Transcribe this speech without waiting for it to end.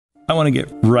I want to get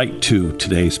right to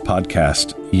today's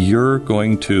podcast. You're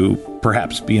going to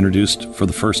perhaps be introduced for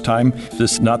the first time. If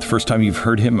this is not the first time you've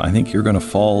heard him, I think you're going to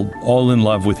fall all in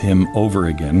love with him over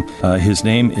again. His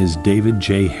name is David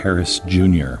J. Harris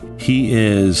Jr. He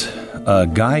is a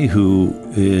guy who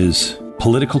is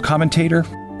political commentator,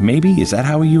 maybe? Is that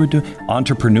how you would do it?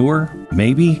 Entrepreneur,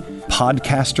 maybe?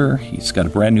 Podcaster. He's got a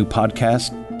brand new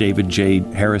podcast, David J.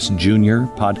 Harris Jr.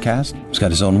 podcast. He's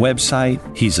got his own website.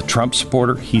 He's a Trump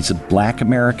supporter. He's a Black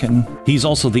American. He's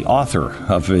also the author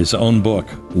of his own book,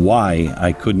 Why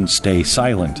I Couldn't Stay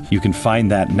Silent. You can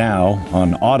find that now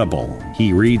on Audible.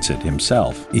 He reads it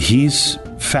himself. He's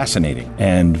fascinating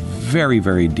and very,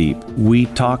 very deep. We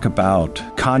talk about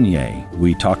Kanye.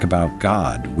 We talk about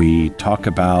God. We talk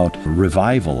about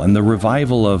revival and the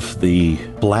revival of the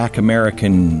Black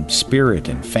American spirit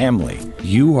and family.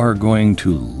 You are going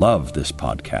to love this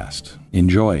podcast.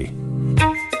 Enjoy.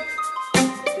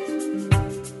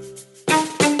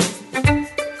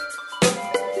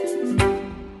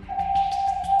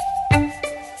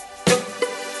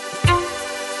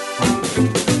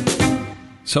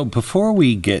 So before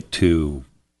we get to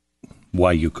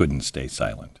why you couldn't stay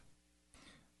silent,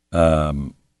 I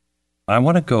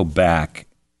want to go back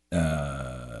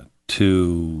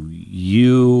to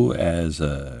you as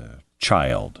a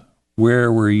child. Where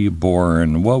were you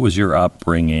born? What was your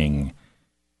upbringing?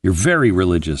 You're very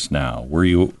religious now. Were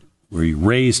you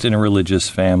raised in a religious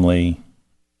family?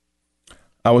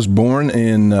 I was born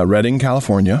in Redding,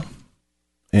 California,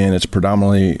 and it's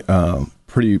predominantly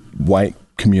pretty white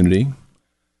community.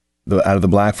 Out of the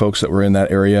Black folks that were in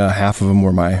that area, half of them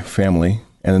were my family,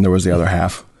 and then there was the other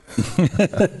half,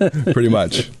 pretty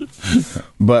much.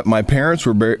 But my parents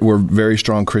were very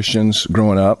strong Christians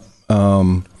growing up.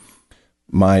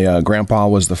 My grandpa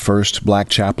was the first Black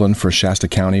chaplain for Shasta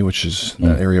County, which is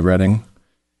that area of Redding,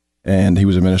 and he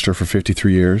was a minister for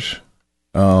 53 years.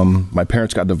 My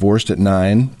parents got divorced at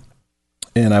 9,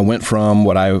 and I went from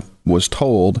what I was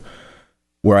told,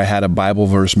 where I had a Bible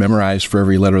verse memorized for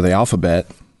every letter of the alphabet,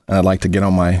 and I'd like to get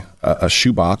on my a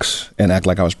shoebox and act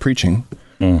like I was preaching.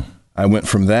 I went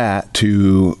from that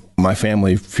to my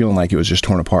family feeling like it was just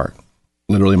torn apart.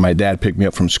 Literally, my dad picked me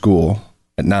up from school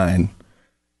at 9,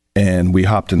 and we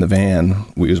hopped in the van.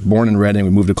 We was born in Redding.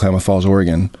 We moved to Klamath Falls,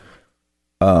 Oregon.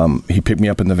 He picked me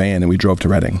up in the van, and we drove to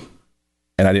Redding.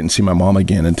 And I didn't see my mom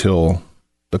again until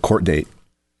the court date.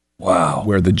 Wow.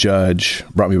 Where the judge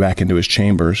brought me back into his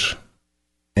chambers,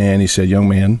 and he said, "Young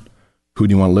man, who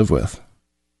do you want to live with?"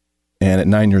 And at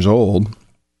 9 years old,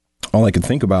 all I could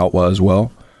think about was,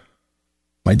 well,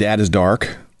 my dad is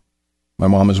dark, my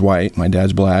mom is white, my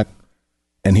dad's Black,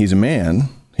 and he's a man.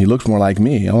 He looks more like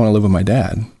me. I want to live with my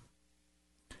dad.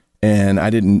 And I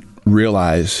didn't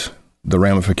realize the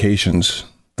ramifications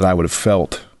that I would have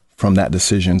felt from that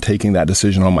decision, taking that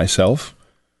decision on myself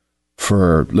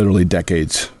for literally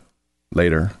decades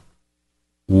later.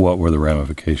 What were the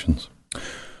ramifications?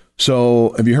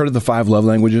 So have you heard of the 5 love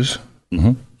languages?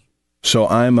 Mm-hmm. So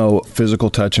I'm a physical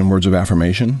touch and words of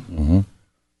affirmation. Mm-hmm.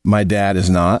 My dad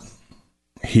is not.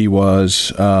 He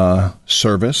was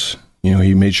service. You know,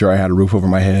 he made sure I had a roof over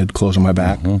my head, clothes on my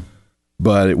back. Mm-hmm.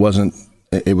 But it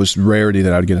was rarity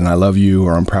that I would get an I love you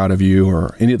or I'm proud of you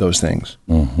or any of those things.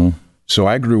 Mm-hmm. So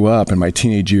I grew up in my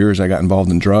teenage years, I got involved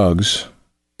in drugs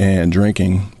and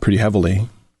drinking pretty heavily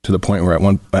to the point where at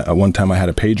one time I had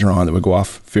a pager on that would go off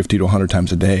 50 to 100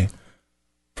 times a day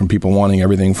from people wanting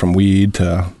everything from weed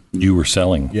to... You were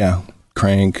selling? Yeah.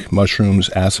 Crank, mushrooms,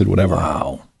 acid, whatever.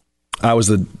 Wow. I was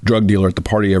the drug dealer at the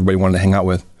party everybody wanted to hang out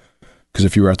with. Because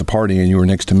if you were at the party and you were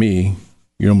next to me,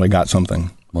 you normally got something.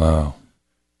 Wow.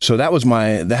 So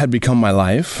that had become my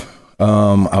life.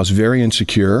 I was very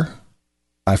insecure.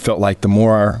 I felt like the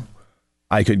more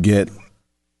I could get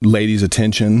ladies'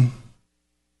 attention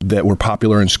that were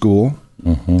popular in school,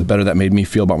 mm-hmm. the better that made me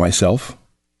feel about myself.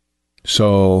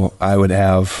 So I would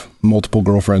have multiple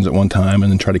girlfriends at one time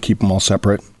and then try to keep them all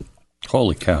separate.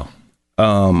 Holy cow.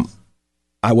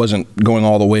 I wasn't going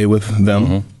all the way with them.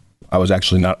 Mm-hmm. I was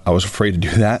actually not, I was afraid to do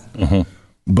that. Mm-hmm.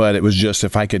 But it was just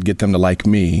if I could get them to like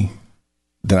me,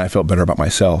 then I felt better about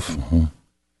myself. Mm-hmm.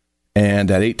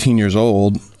 And at 18 years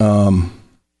old, I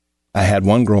had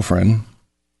one girlfriend,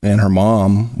 and her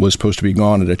mom was supposed to be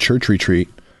gone at a church retreat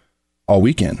all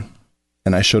weekend.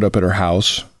 And I showed up at her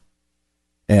house,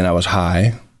 and I was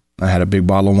high. I had a big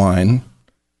bottle of wine,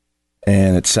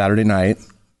 and it's Saturday night,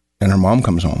 and her mom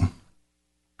comes home.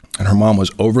 And her mom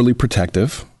was overly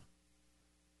protective.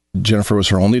 Jennifer was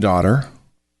her only daughter.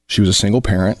 She was a single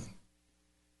parent.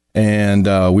 And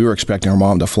we were expecting her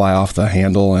mom to fly off the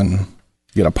handle and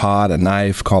get a pot, a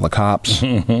knife, call the cops.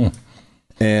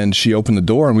 And she opened the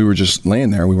door, and we were just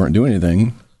laying there. We weren't doing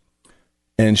anything.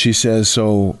 And she says,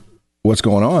 so what's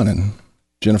going on? And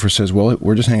Jennifer says, well,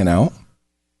 we're just hanging out.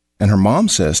 And her mom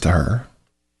says to her,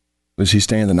 is he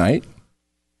staying the night?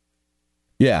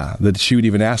 Yeah, that she would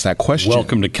even ask that question.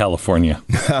 Welcome to California.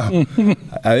 I think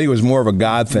it was more of a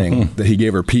God thing that he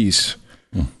gave her peace,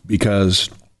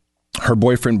 because her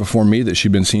boyfriend before me that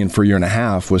she'd been seeing for a year and a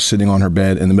half was sitting on her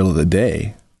bed in the middle of the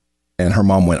day, and her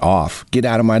mom went off. Get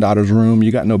out of my daughter's room.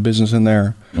 You got no business in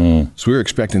there. So we were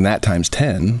expecting that times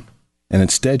 10. And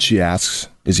instead she asks,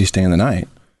 is he staying the night?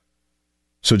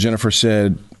 So Jennifer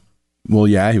said, well,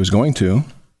 yeah, he was going to.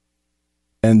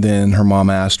 And then her mom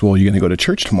asked, well, are you going to go to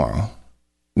church tomorrow?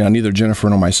 Now, neither Jennifer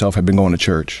nor myself had been going to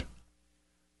church.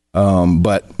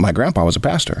 But my grandpa was a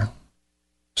pastor.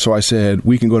 So I said,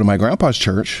 we can go to my grandpa's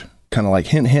church, kind of like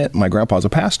hint, hint, my grandpa's a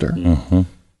pastor.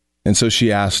 And so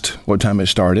she asked what time it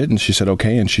started, and she said,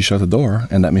 okay, and she shut the door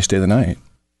and let me stay the night.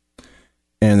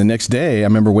 And the next day, I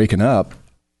remember waking up,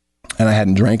 and I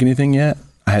hadn't drank anything yet.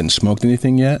 I hadn't smoked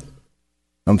anything yet.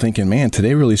 I'm thinking, man,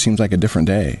 today really seems like a different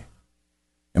day.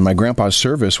 And my grandpa's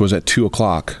service was at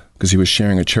 2:00 because he was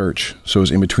sharing a church. So it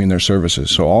was in between their services.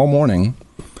 So all morning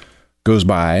goes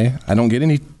by. I don't get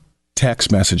any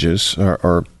text messages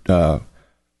or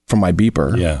from my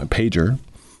beeper, a pager.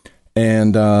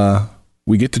 And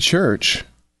we get to church,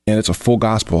 and it's a full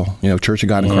gospel, Church of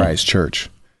God in Christ church.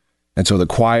 And so the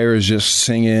choir is just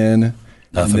singing.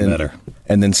 Nothing better.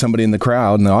 And then somebody in the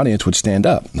crowd, in the audience, would stand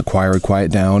up. The choir would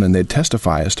quiet down, and they'd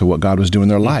testify as to what God was doing in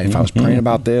their life. I was praying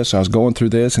about this. I was going through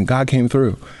this, and God came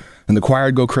through. And the choir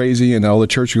would go crazy, and all the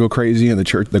church would go crazy, and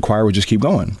the choir would just keep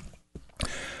going.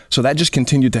 So that just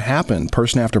continued to happen.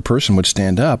 Person after person would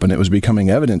stand up, and it was becoming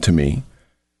evident to me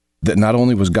that not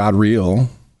only was God real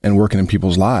and working in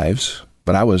people's lives,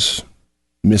 but I was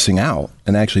missing out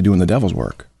and actually doing the devil's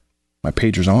work. My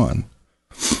pager's on.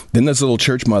 Then this little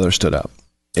church mother stood up.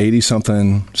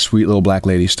 80-something, sweet little black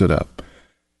lady stood up.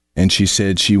 And she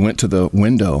said she went to the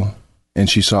window and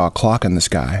she saw a clock in the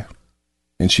sky.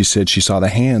 And she said she saw the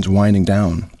hands winding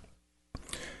down.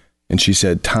 And she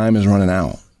said, time is running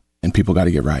out and people got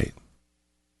to get right.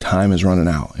 Time is running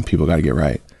out and people got to get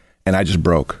right. And I just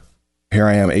broke. Here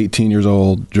I am, 18 years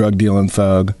old, drug dealing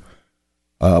thug,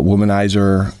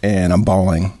 womanizer, and I'm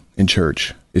bawling in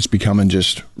church. It's becoming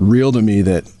just real to me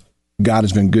that God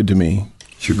has been good to me.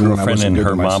 Is your girlfriend and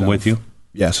her mom with you?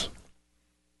 Yes.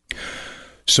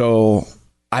 So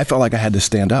I felt like I had to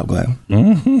stand up, Glenn.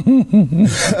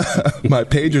 My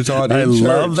pager's on. I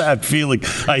love that feeling.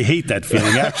 I hate that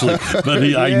feeling, actually. But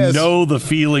I know the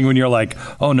feeling when you're like,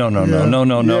 oh, no.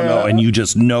 And you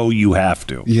just know you have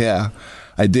to. Yeah,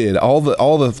 I did. All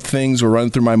the things were running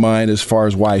through my mind as far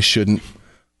as why I shouldn't.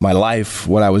 My life,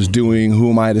 what I was doing, who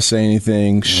am I to say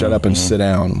anything? Shut up and sit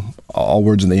down. All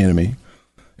words of the enemy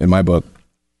in my book.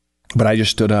 But I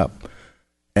just stood up.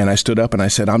 And I stood up and I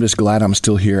said, I'm just glad I'm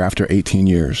still here after 18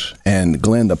 years. And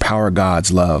Glenn, the power of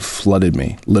God's love flooded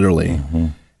me, literally.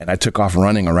 And I took off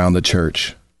running around the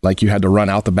church. Like you had to run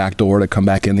out the back door to come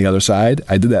back in the other side.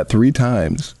 I did that 3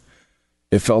 times.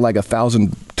 It felt like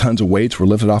 1,000 tons of weights were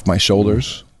lifted off my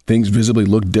shoulders. Things visibly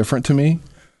looked different to me.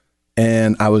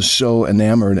 And I was so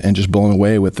enamored and just blown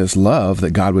away with this love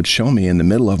that God would show me in the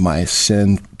middle of my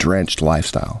sin-drenched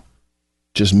lifestyle.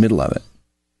 Just middle of it.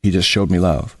 He just showed me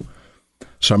love.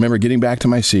 So I remember getting back to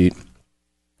my seat,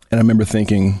 and I remember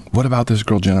thinking, what about this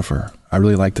girl, Jennifer? I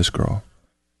really like this girl.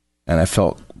 And I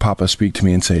felt Papa speak to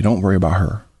me and say, don't worry about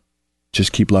her.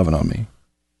 Just keep loving on me.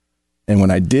 And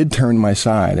when I did turn my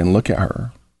side and look at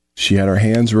her, she had her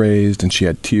hands raised and she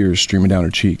had tears streaming down her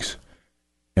cheeks.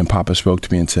 And Papa spoke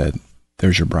to me and said,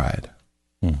 there's your bride.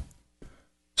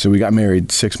 So we got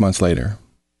married 6 months later.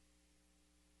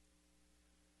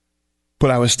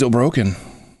 But I was still broken.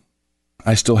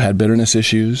 I still had bitterness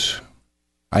issues.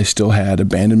 I still had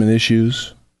abandonment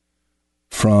issues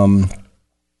from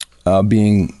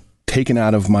being taken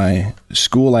out of my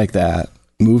school like that,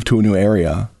 moved to a new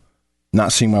area,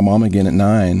 not seeing my mom again at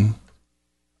 9.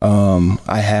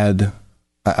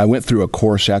 I went through a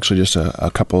course actually just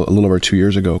a little over 2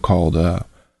 years ago called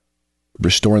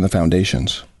Restoring the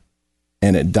Foundations.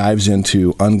 And it dives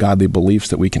into ungodly beliefs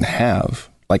that we can have,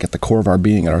 like at the core of our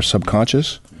being, at our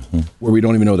subconscious, where we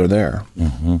don't even know they're there.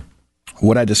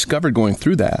 What I discovered going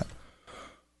through that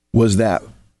was that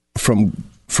from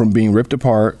being ripped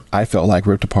apart, I felt like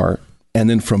ripped apart. And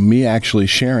then from me actually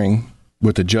sharing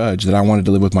with the judge that I wanted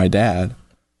to live with my dad,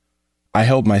 I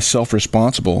held myself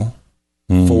responsible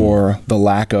for the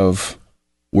lack of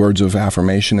words of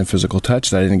affirmation and physical touch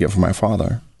that I didn't get from my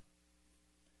father.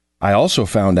 I also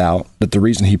found out that the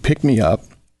reason he picked me up,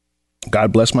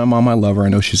 God bless my mom, I love her, I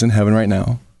know she's in heaven right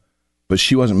now, but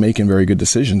she wasn't making very good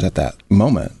decisions at that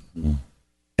moment.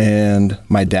 And And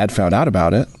my dad found out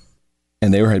about it,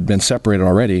 and they had been separated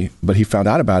already, but he found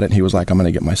out about it, and he was like, I'm going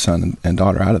to get my son and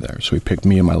daughter out of there. So he picked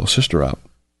me and my little sister up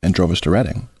and drove us to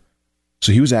Reading.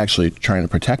 So he was actually trying to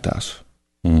protect us.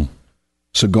 Mm.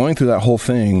 So going through that whole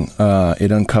thing,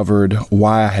 it uncovered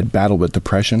why I had battled with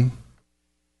depression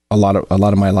a lot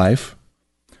of my life.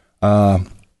 I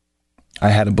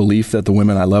had a belief that the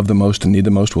women I love the most and need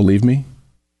the most will leave me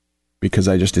because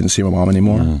I just didn't see my mom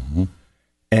anymore. Mm-hmm.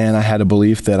 And I had a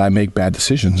belief that I make bad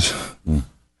decisions. Mm.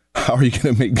 How are you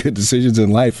going to make good decisions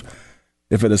in life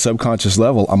if at a subconscious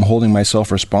level I'm holding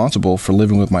myself responsible for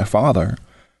living with my father?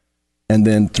 And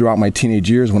then throughout my teenage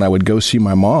years, when I would go see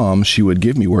my mom, she would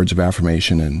give me words of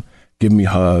affirmation and give me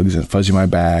hugs and fuzzy my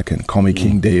back and call me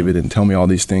King David and tell me all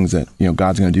these things that,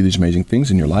 God's going to do these amazing things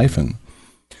in your life. And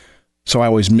so I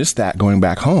always missed that going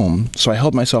back home. So I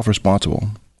held myself responsible.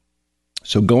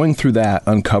 So going through that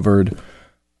uncovered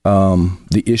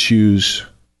the issues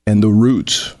and the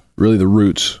roots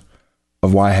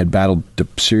of why I had battled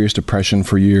serious depression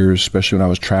for years, especially when I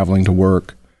was traveling to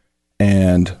work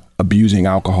and abusing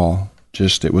alcohol.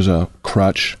 It was a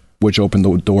crutch, which opened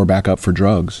the door back up for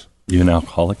drugs. You an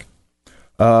alcoholic?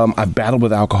 I've battled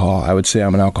with alcohol. I would say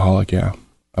I'm an alcoholic, yeah.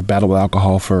 I've battled with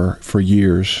alcohol for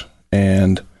years,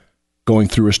 and going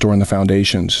through Restoring the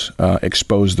Foundations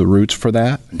exposed the roots for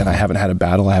that, and I haven't had a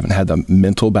battle. I haven't had the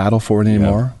mental battle for it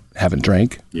anymore. Yeah. Haven't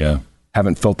drank. Yeah.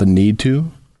 Haven't felt the need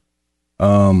to.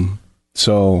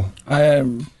 So I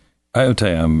would tell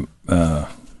you I'm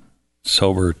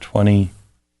sober 22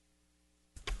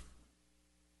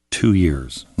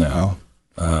 years now,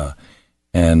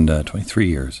 and 23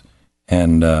 years.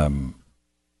 And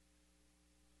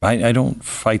I don't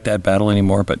fight that battle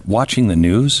anymore, but watching the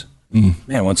news,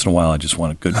 man, once in a while I just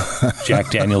want a good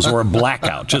Jack Daniels or a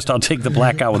blackout. I'll take the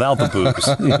blackout without the booze.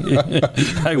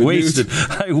 I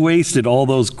wasted all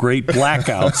those great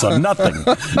blackouts on nothing.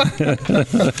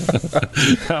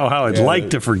 How I'd like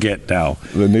to forget now.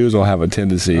 The news will have a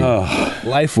tendency.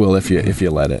 Life will if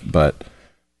you let it, but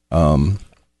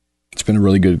it's been a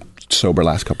really good sober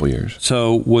last couple of years.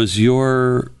 So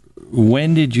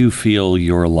when did you feel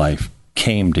your life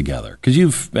came together? Because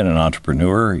you've been an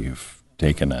entrepreneur, you've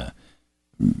taken an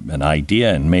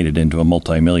idea and made it into a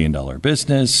multi-million-dollar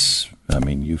business. I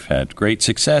mean, you've had great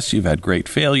success, you've had great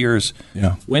failures.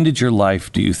 Yeah. When did your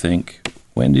life, do you think,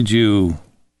 when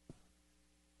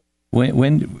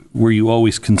were you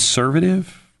always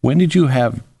conservative? When did you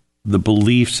have the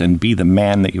beliefs and be the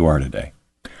man that you are today?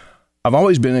 I've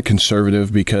always been a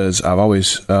conservative because I've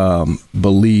always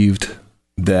believed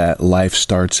that life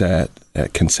starts at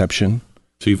conception.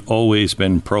 So you've always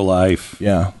been pro-life?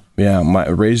 Yeah.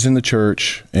 Raised in the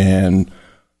church, and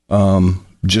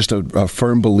just a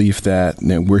firm belief that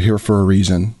we're here for a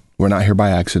reason. We're not here by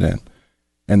accident,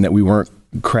 and that we weren't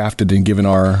crafted and given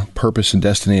our purpose and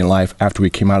destiny in life after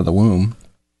we came out of the womb.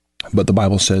 But the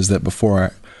Bible says that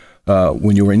before,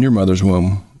 when you were in your mother's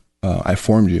womb, I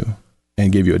formed you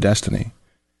and gave you a destiny.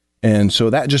 And so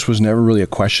that just was never really a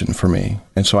question for me.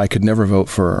 And so I could never vote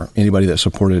for anybody that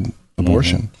supported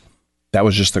abortion. Mm-hmm. That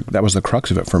was the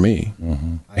crux of it for me.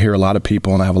 Mm-hmm. I hear a lot of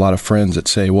people, and I have a lot of friends that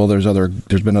say, well, there's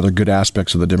been other good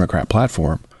aspects of the Democrat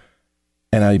platform.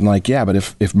 And I'm like, yeah, but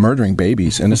if murdering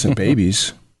babies, innocent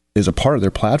babies, is a part of their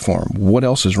platform, what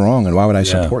else is wrong? And why would I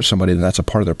support somebody that's a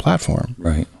part of their platform?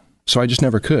 Right. So I just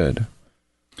never could.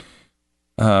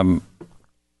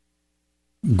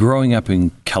 Growing up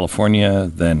in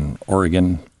California, then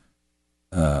Oregon,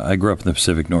 I grew up in the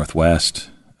Pacific Northwest.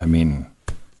 I mean,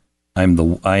 I am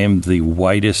the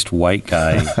whitest white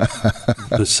guy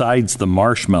besides the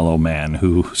Marshmallow Man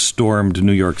who stormed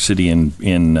New York City in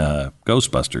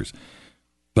Ghostbusters.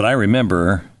 But I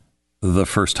remember the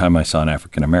first time I saw an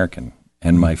African American,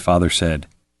 and my father said,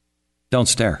 "Don't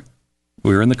stare."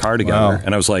 We were in the car together,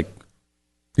 and I was like,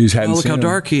 "Look how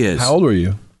dark he is." How old were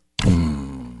you?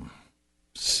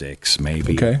 6,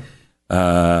 maybe. Okay.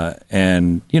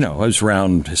 And, I was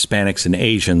around Hispanics and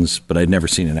Asians, but I'd never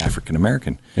seen an African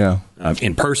American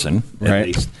in person, at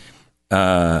least.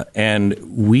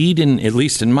 And we didn't, at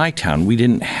least in my town, we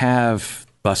didn't have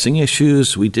busing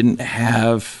issues. We didn't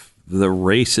have the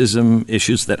racism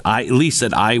issues that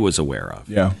I was aware of.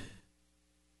 Yeah.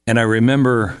 And I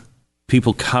remember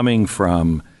people coming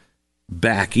from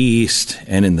back east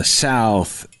and in the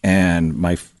South, and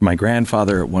my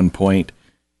grandfather at one point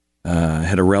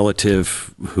had a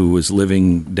relative who was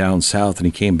living down south, and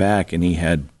he came back and he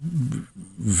had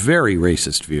very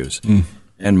racist views.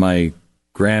 And my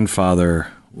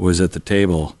grandfather was at the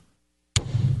table,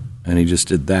 and he just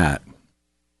did that.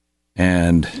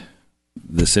 And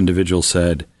this individual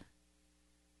said,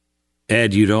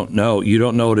 "Ed, you don't know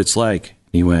what it's like."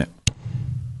 He went,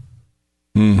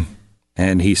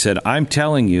 And he said, I'm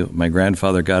telling you, my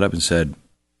grandfather got up and said,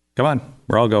 come on,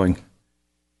 we're all going.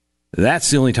 That's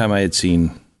the only time I had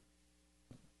seen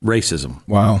racism.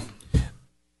 Wow.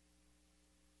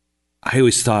 I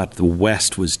always thought the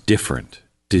West was different.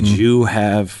 Did you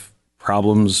have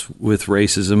problems with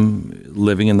racism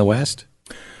living in the West?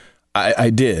 I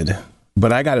did,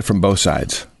 but I got it from both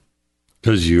sides.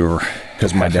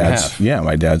 Because my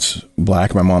dad's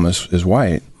black, my mom is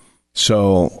white.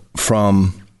 So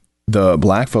from the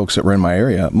black folks that were in my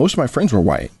area, most of my friends were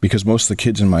white because most of the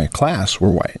kids in my class were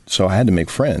white. So I had to make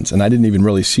friends, and I didn't even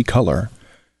really see color.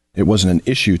 It wasn't an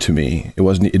issue to me. It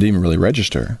didn't even really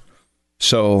register.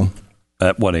 So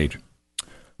at what age?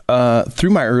 Through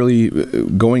my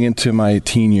going into my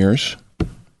teen years.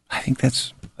 I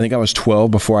think I was 12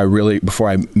 before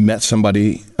I met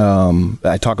somebody.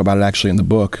 I talk about it actually in the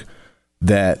book,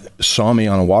 that saw me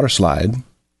on a water slide,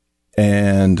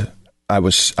 and I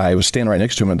was standing right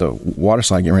next to him at the water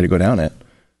slide, getting ready to go down it,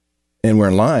 and we're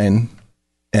in line,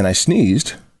 and I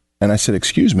sneezed, and I said,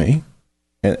 "Excuse me,"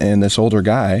 and this older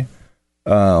guy,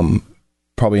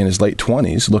 probably in his late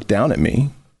 20s, looked down at me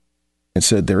and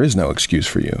said, "There is no excuse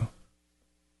for you,"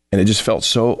 and it just felt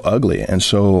so ugly and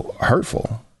so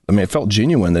hurtful. I mean, it felt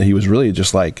genuine that he was really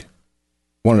just like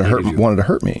wanted to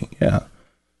hurt me. Yeah.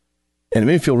 And it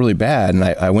made me feel really bad. And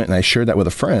I went and I shared that with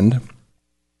a friend,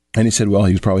 and he said, well,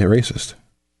 he was probably a racist.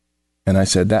 And I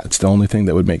said, that's the only thing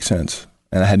that would make sense.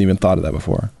 And I hadn't even thought of that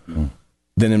before.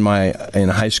 Then in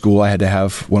high school, I had to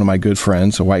have one of my good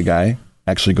friends, a white guy,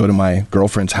 actually go to my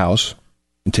girlfriend's house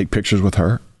and take pictures with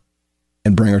her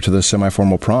and bring her to the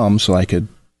semi-formal prom so I could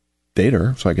date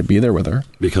her, so I could be there with her.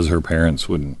 Because her parents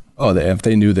wouldn't. Oh, if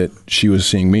they knew that she was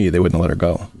seeing me, they wouldn't let her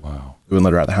go. Wow. They wouldn't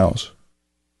let her out of the house.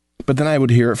 But then I would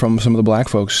hear it from some of the black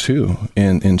folks too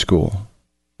in school,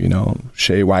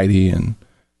 Shea Whitey and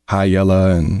Hi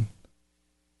Yella. And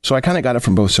so I kind of got it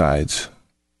from both sides.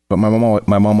 But my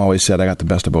mom always said I got the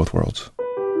best of both worlds.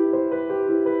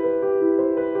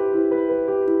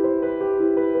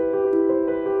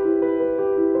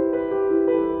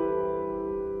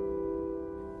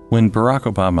 When Barack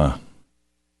Obama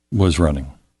was running,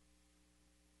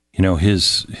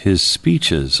 his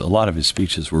speeches, a lot of his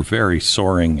speeches were very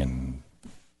soaring, and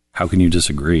how can you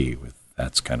disagree with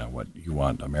that's kind of what you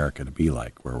want America to be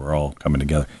like, where we're all coming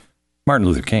together. Martin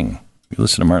Luther King, you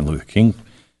listen to Martin Luther King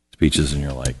speeches and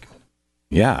you're like,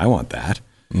 yeah, I want that.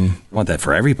 I want that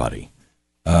for everybody.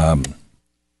 And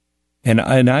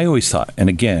I always thought, and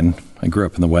again, I grew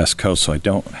up in the West Coast, so I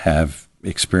don't have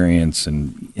experience,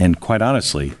 and quite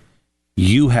honestly,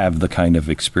 you have the kind of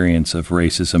experience of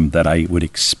racism that I would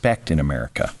expect in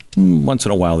America. Once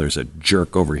in a while, there's a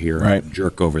jerk over here, right, and a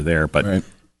jerk over there, but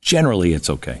generally it's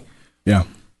okay. Yeah.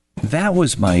 That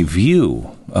was my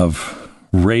view of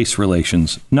race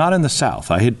relations, not in the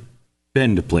South. I had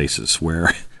been to places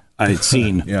where I had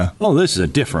seen, oh, this is a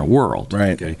different world.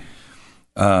 Right. Okay.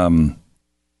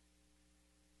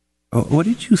 What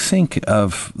did you think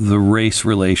of the race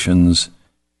relations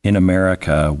in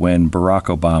America when Barack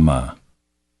Obama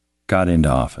got into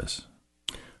office?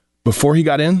 Before he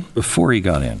got in? Before he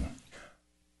got in.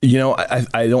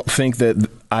 I don't think that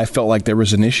I felt like there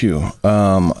was an issue,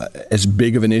 as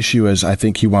big of an issue as I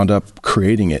think he wound up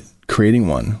creating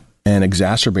one and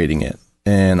exacerbating it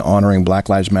and honoring Black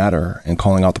Lives Matter and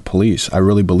calling out the police. I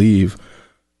really believe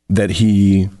that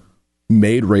he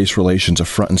made race relations a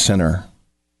front and center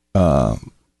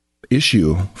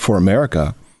issue for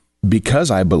America,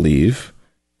 because I believe,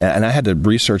 and I had to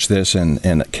research this and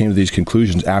came to these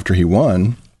conclusions after he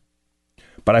won,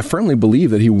 but I firmly believe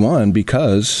that he won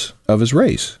because of his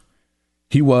race.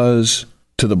 He was,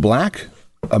 to the black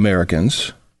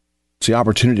Americans, it's the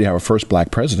opportunity to have a first black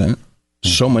president.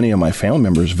 So many of my family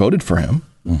members voted for him.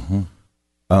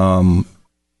 And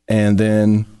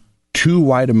then to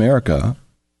white America,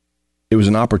 it was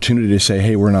an opportunity to say,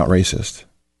 hey, we're not racist.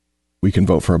 We can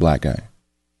vote for a black guy.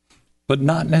 But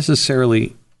not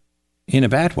necessarily in a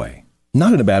bad way.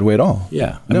 Not in a bad way at all.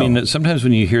 Yeah. I mean, sometimes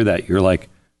when you hear that, you're like,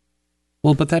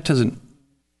 well, but that doesn't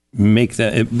make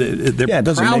that. They're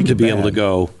proud to be able to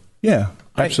go, yeah,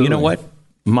 absolutely. You know what?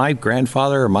 My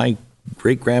grandfather or my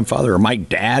great-grandfather or my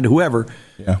dad, whoever,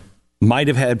 might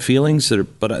have had feelings,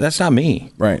 but that's not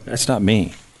me. Right. That's not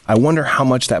me. I wonder how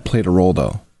much that played a role,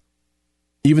 though.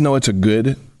 Even though it's a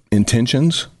good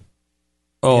intentions,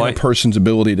 a person's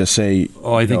ability to say,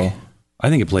 I think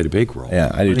it played a big role. Yeah,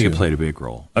 I do too. It played a big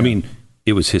role. I mean,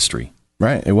 it was history.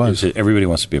 Right, it was. Everybody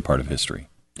wants to be a part of history.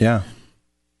 Yeah.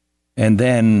 And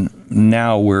then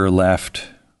now we're left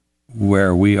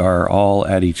where we are all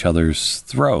at each other's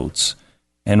throats.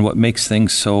 And what makes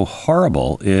things so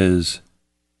horrible is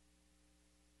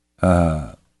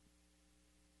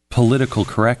political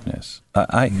correctness.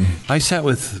 I sat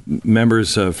with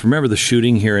members of, remember the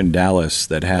shooting here in Dallas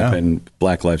that happened,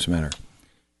 Black Lives Matter.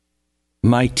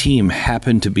 My team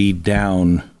happened to be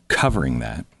down covering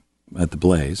that at the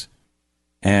Blaze.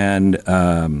 And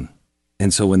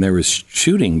so when there was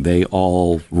shooting, they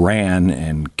all ran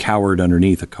and cowered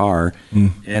underneath a car.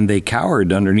 And they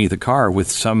cowered underneath a car with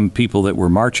some people that were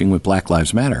marching with Black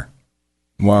Lives Matter.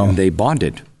 Wow. And they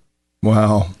bonded.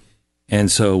 Wow. And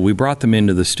so we brought them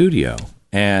into the studio,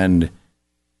 and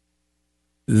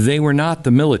they were not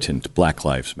the militant Black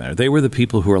Lives Matter. They were the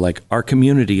people who were like, our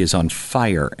community is on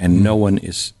fire and no one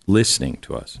is listening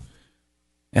to us.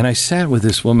 And I sat with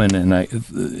this woman,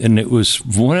 and it was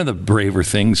one of the braver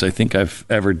things I think I've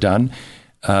ever done.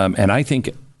 And I think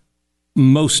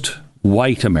most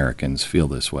white Americans feel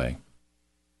this way.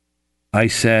 I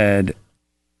said,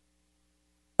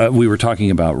 we were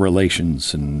talking about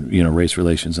relations and, race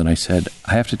relations. And I said,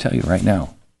 I have to tell you right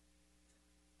now,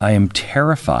 I am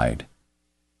terrified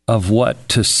of what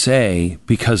to say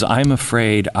because I'm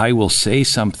afraid I will say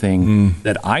something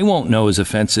that I won't know is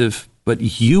offensive,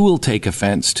 but you will take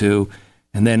offense to,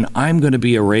 and then I'm going to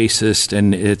be a racist,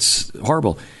 and it's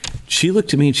horrible. She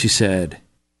looked at me and she said,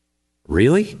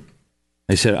 really?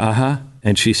 I said, uh-huh.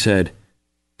 And she said,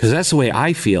 because that's the way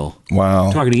I feel. Wow.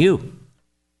 I'm talking to you.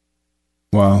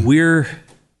 Wow. We're,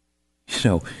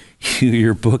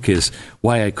 your book is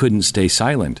Why I Couldn't Stay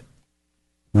Silent.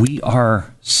 We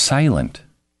are silent.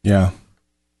 Yeah.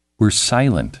 We're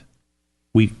silent.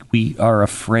 We are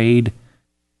afraid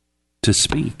to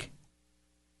speak.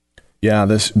 Yeah,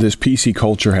 this PC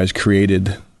culture has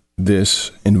created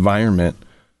this environment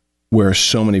where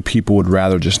so many people would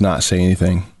rather just not say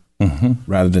anything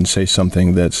rather than say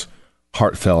something that's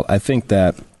heartfelt. I think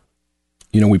that,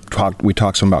 we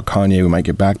talked some about Kanye, we might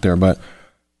get back there, but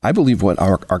I believe what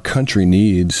our country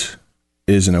needs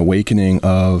is an awakening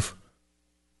of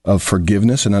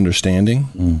forgiveness and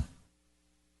understanding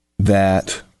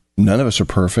that none of us are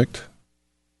perfect,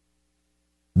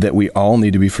 that we all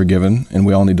need to be forgiven, and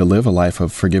we all need to live a life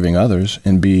of forgiving others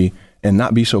and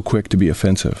not be so quick to be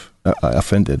offended.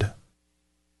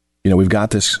 We've got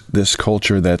this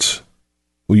culture that's,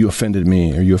 well, you offended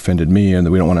me, or you offended me,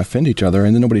 and we don't want to offend each other,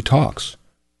 and then nobody talks.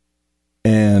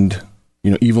 And,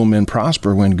 evil men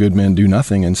prosper when good men do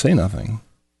nothing and say nothing.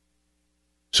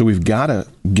 So we've got to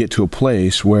get to a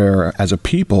place where, as a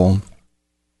people,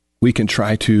 we can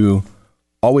try to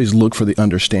always look for the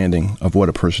understanding of what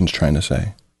a person's trying to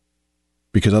say.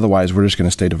 Because otherwise, we're just going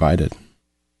to stay divided.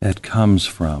 That comes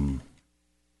from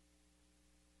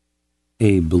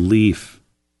a belief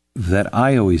that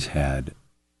I always had,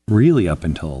 really up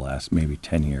until the last maybe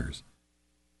 10 years,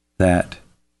 that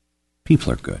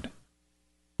people are good.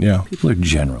 Yeah. People are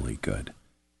generally good.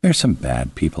 There's some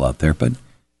bad people out there, but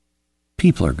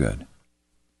people are good.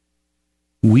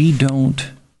 We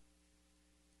don't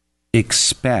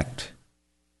expect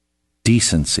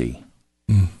decency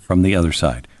from the other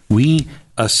side. We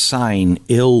assign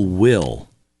ill will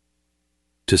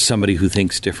to somebody who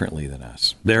thinks differently than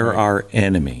us. They're our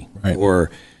enemy, or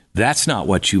that's not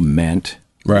what you meant.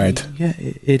 Right. Yeah,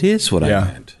 it is what I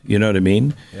meant. You know what I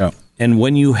mean? Yeah. And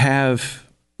when you have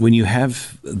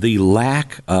the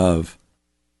lack of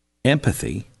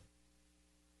empathy,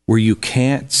 where you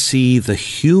can't see the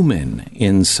human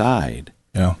inside,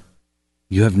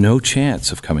 you have no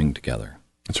chance of coming together.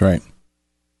 That's right.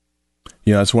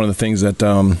 That's one of the things that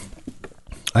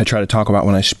I try to talk about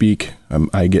when I speak.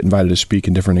 I get invited to speak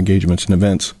in different engagements and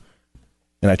events.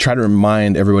 And I try to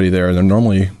remind everybody there, they're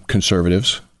normally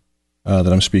conservatives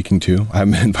that I'm speaking to. I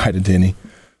haven't been invited to any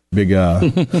big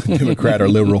Democrat or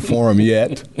liberal forum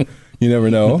yet. You never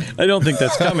know. I don't think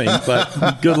that's coming,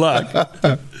 but good luck.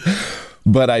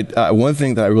 But one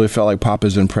thing that I really felt like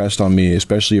Papa's impressed on me,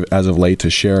 especially as of late, to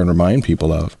share and remind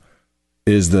people of,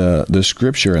 is the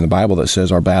scripture in the Bible that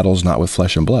says our battle's not with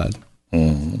flesh and blood.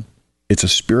 Mm-hmm. It's a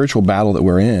spiritual battle that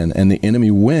we're in, and the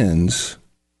enemy wins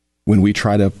when we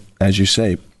try to, as you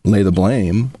say, lay the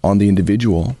blame on the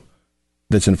individual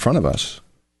that's in front of us.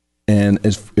 And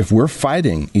if we're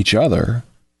fighting each other,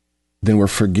 then we're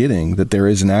forgetting that there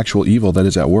is an actual evil that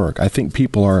is at work. I think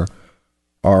people are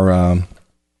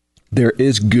there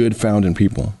is good found in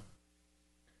people.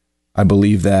 I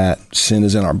believe that sin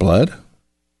is in our blood.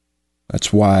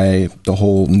 That's why the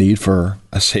whole need for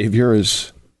a savior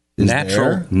is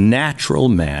there. Natural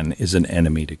man is an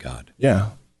enemy to God. Yeah.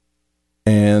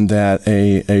 And that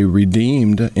a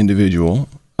redeemed individual,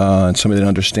 and somebody that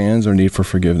understands their need for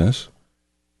forgiveness,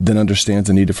 then understands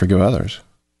the need to forgive others.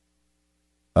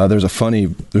 There's a funny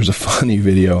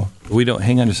video.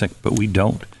 Hang on a second, but we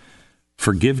don't.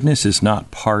 Forgiveness is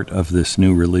not part of this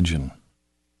new religion.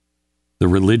 The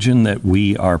religion that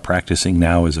we are practicing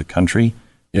now as a country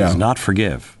does not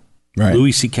forgive. Right.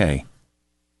 Louis C.K.,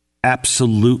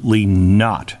 absolutely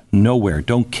not. Nowhere.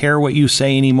 Don't care what you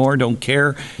say anymore. Don't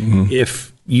care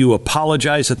if you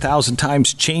apologize 1,000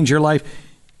 times, change your life.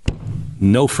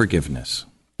 No forgiveness.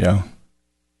 Yeah.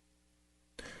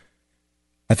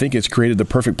 I think it's created the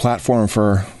perfect platform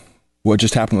for what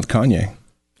just happened with Kanye.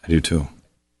 I do too.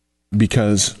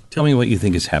 Because... Tell me what you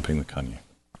think is happening with Kanye.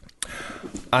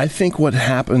 I think what's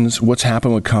happened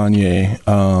with Kanye,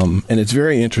 and it's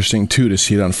very interesting too to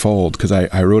see it unfold, because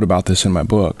I wrote about this in my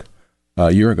book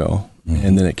a year ago,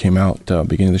 and then it came out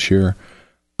beginning of this year.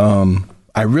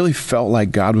 I really felt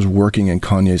like God was working in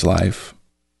Kanye's life.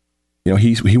 You know,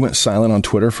 he went silent on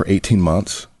Twitter for 18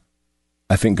 months.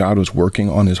 I think God was working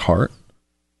on his heart.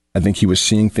 I think he was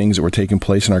seeing things that were taking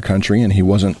place in our country, and he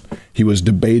was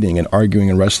debating and arguing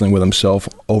and wrestling with himself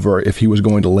over if he was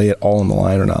going to lay it all on the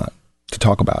line or not, to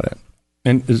talk about it.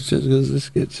 And let's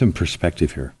get some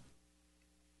perspective here.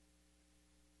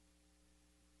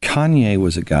 Kanye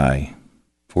was a guy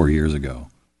 4 years ago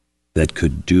that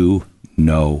could do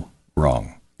no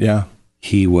wrong. Yeah.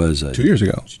 He was 2 years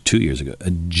ago. 2 years ago,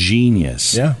 a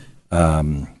genius. Yeah.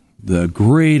 The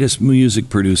greatest music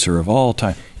producer of all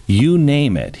time. You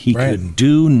name it. He could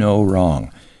do no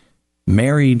wrong.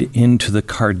 Married into the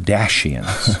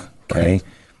Kardashians. Okay. Right.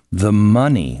 The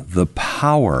money, the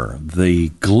power, the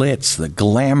glitz, the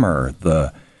glamour,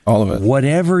 all of it.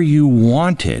 Whatever you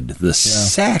wanted, the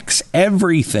sex,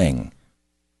 everything.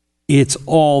 It's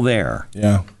all there.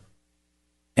 Yeah.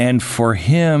 And for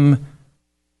him,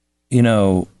 you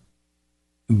know,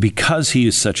 because he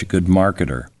is such a good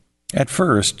marketer, at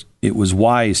first it was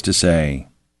wise to say,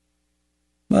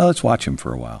 well, let's watch him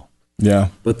for a while. Yeah.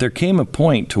 But there came a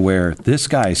point to where this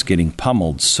guy's getting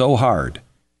pummeled so hard.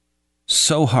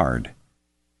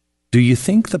 Do you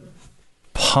think the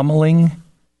pummeling,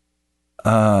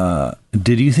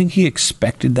 did you think he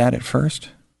expected that at first?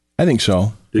 I think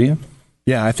so. Do you?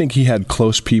 Yeah, I think he had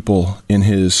close people in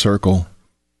his circle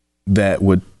that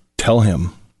would tell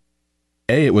him,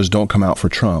 it was don't come out for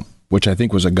Trump, which I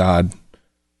think was a God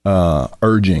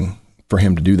urging for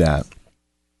him to do that.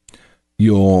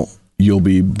 You'll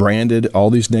be branded, all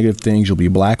these negative things, you'll be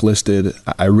blacklisted.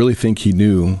 I really think he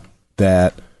knew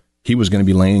that he was going to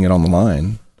be laying it on the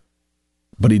line,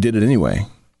 but he did it anyway.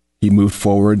 He moved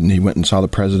forward and he went and saw the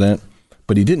president,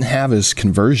 but he didn't have his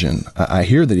conversion. I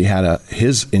hear that he had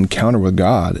his encounter with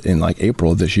God in like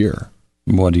April of this year.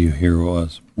 What do you hear it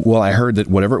was? Well, I heard that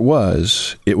whatever it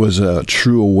was a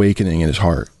true awakening in his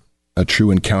heart, a true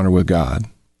encounter with God,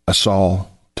 a Saul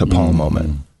to Paul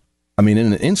moment. I mean,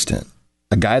 in an instant,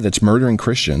 a guy that's murdering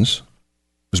Christians,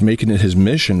 was making it his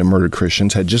mission to murder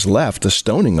Christians, had just left the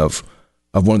stoning of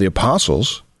one of the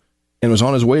apostles and was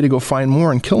on his way to go find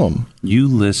more and kill him. You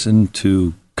listen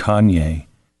to Kanye,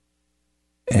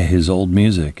 his old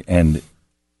music, and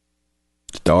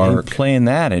it's dark. And playing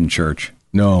that in church.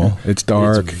 No, it's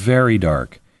dark. It's very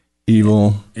dark.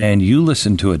 Evil. And you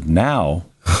listen to it now.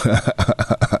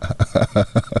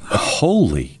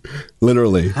 Holy.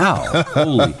 Literally. Cow.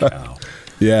 Holy cow.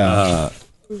 Yeah.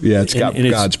 It's got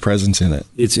God's presence in it.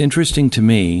 It's interesting to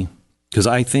me because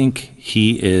I think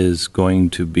he is going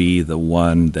to be the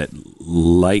one that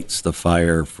lights the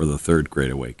fire for the third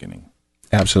Great Awakening.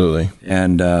 Absolutely.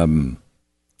 And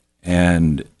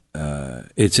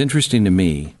it's interesting to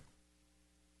me.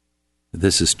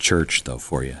 This is church, though,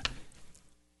 for you.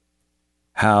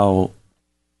 How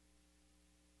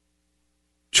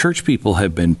church people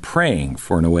have been praying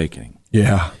for an awakening.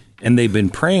 Yeah. And they've been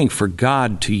praying for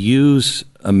God to use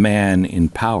a man in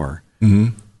power.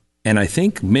 Mm-hmm. And I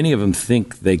think many of them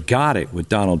think they got it with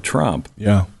Donald Trump.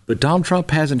 Yeah. But Donald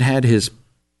Trump hasn't had his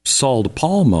Saul to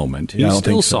Paul moment. He's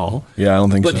still Saul. Yeah, I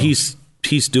don't think so. But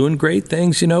he's doing great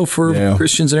things, for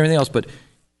Christians and everything else. But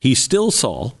he's still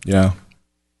Saul. Yeah.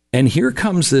 And here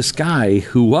comes this guy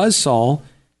who was Saul,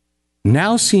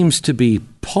 now seems to be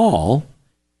Paul,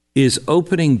 is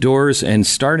opening doors and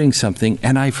starting something.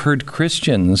 And I've heard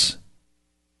Christians,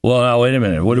 well, now, wait a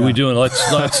minute. What are we doing?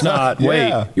 Let's not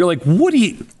wait. You're like, what are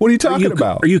you talking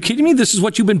about? Are you kidding me? This is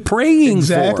what you've been praying for.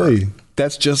 Exactly.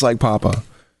 That's just like Papa.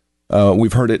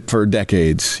 We've heard it for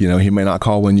decades. He may not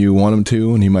call when you want him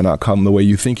to, and he might not come the way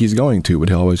you think he's going to, but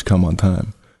he'll always come on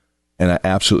time. And I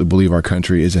absolutely believe our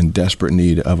country is in desperate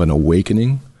need of an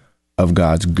awakening of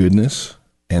God's goodness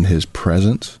and his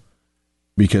presence,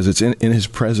 because it's in his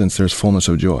presence there's fullness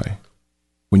of joy.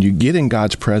 When you get in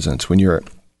God's presence,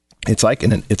 it's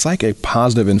like a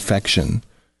positive infection,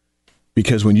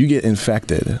 because when you get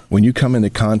infected, when you come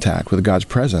into contact with God's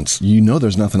presence,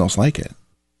 there's nothing else like it,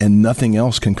 and nothing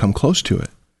else can come close to it.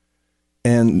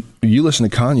 And you listen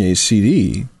to Kanye's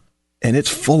CD, and it's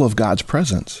full of God's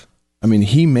presence. I mean,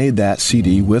 he made that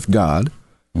CD with God,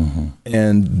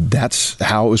 and that's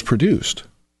how it was produced.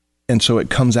 And so it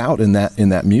comes out in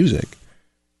that music.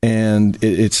 And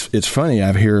it's funny.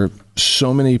 I hear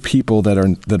so many people that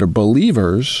are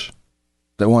believers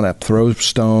that want to throw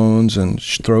stones and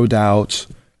throw doubts.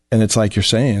 And it's like you're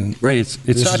saying, right?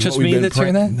 It's not just me that's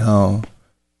hearing that. No,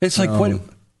 it's like, what?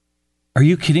 Are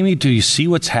you kidding me? Do you see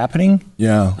what's happening?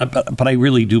 Yeah. But I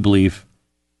really do believe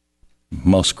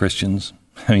most Christians.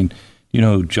 I mean, you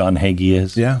know who John Hagee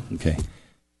is? Yeah. Okay.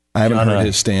 I haven't heard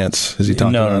his stance. Has he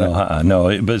talked about it? No.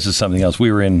 But this is something else.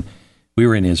 We were in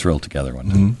Israel together one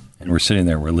time, and we're sitting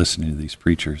there. We're listening to these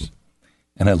preachers,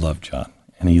 and I love John.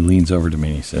 And he leans over to me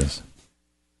and he says,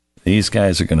 "These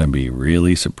guys are going to be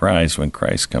really surprised when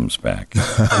Christ comes back." And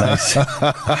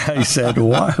I said,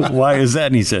 "Why is that?"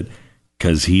 And he said,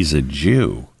 "Because he's a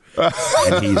Jew,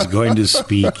 and he's going to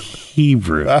speak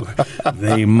Hebrew.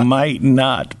 They might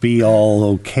not be all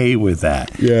okay with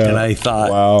that." Yeah. And I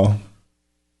thought, wow.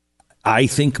 I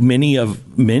think many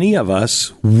of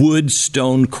us would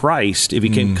stone Christ if he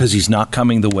came, because he's not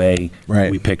coming the way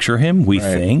we picture him. We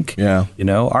think,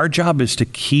 our job is to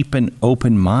keep an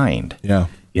open mind. Yeah.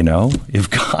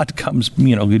 If God comes,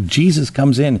 Jesus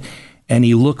comes in and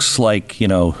he looks like,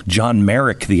 John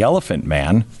Merrick, the Elephant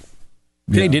Man.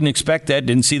 They didn't expect that,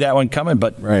 didn't see that one coming,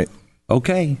 but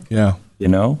okay. Yeah.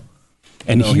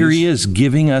 And here he is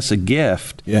giving us a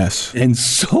gift. Yes. And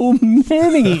so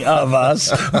many of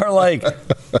us are like, I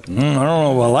don't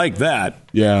know if I like that.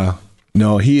 Yeah.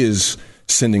 No, he is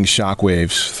sending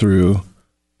shockwaves through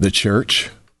the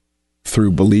church,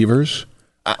 through believers.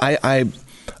 I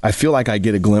feel like I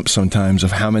get a glimpse sometimes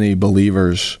of how many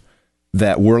believers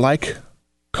that were like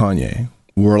Kanye,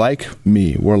 were like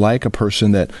me, were like a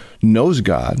person that knows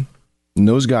God,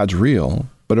 knows God's real,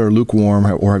 but are lukewarm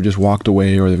or have just walked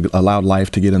away, or they've allowed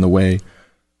life to get in the way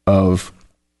of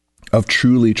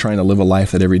truly trying to live a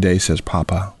life that every day says,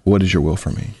 "Papa, what is your will for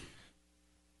me?"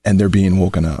 And they're being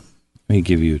woken up. Let me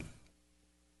give you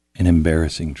an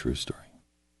embarrassing true story.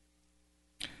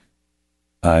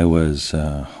 I was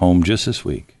home just this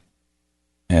week,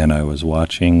 and I was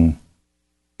watching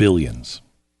Billions,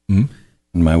 and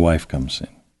my wife comes in,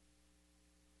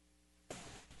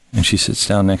 and she sits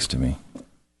down next to me,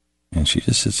 and she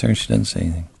just sits there and she doesn't say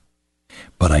anything,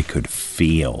 but I could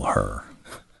feel her,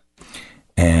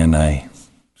 and I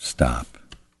stop,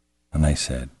 and I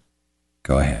said,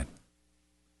 "Go ahead,"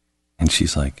 and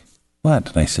she's like, "What?"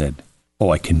 And I said,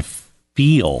 "Oh, I can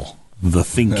feel the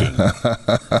thinking."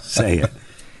 Say it.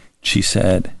 She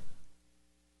said,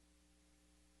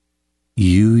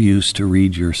 "You used to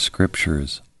read your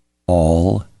scriptures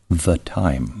all the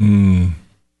time."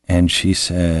 And she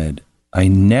said, "I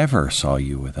never saw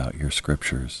you without your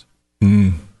scriptures.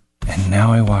 And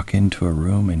now I walk into a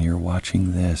room and you're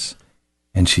watching this."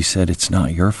 And she said, "It's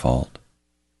not your fault.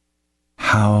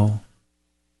 How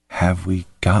have we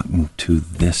gotten to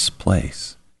this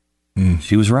place?"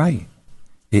 She was right.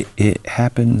 It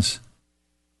happens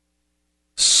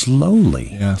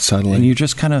slowly. Yeah, subtly. And you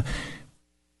just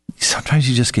sometimes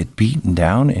you just get beaten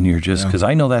down, and you're just, because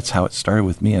I know that's how it started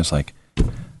with me. I was like,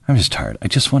 I'm just tired. I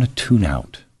just want to tune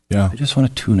out. Yeah. I just want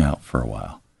to tune out for a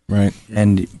while. Right.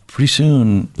 And pretty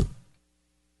soon,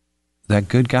 that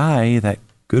good guy, that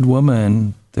good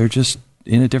woman, they're just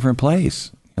in a different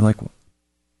place. You're like,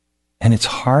 and it's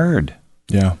hard.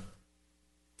 Yeah.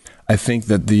 I think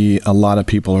that a lot of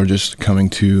people are just coming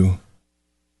to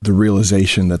the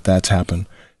realization that that's happened.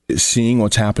 Seeing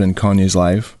what's happened in Kanye's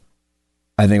life,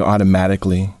 I think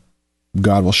automatically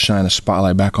God will shine a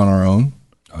spotlight back on our own.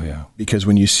 Oh, yeah. Because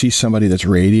when you see somebody that's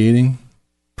radiating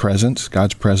presence,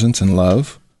 God's presence and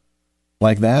love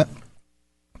like that,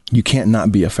 you can't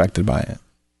not be affected by it.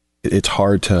 It's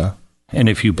hard to And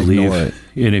if you believe, it.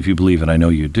 and if you believe, and I know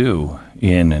you do,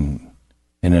 in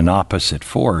an opposite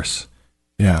force,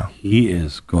 he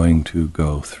is going to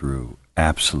go through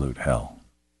absolute hell.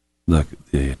 The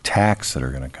attacks that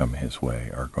are going to come his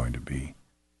way are going to be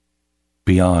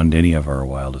beyond any of our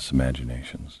wildest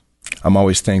imaginations. I'm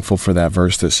always thankful for that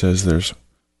verse that says there's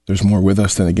more with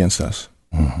us than against us.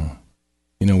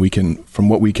 We can, from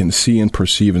what we can see and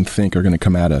perceive and think are going to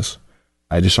come at us,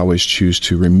 I just always choose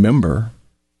to remember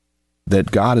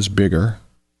that God is bigger.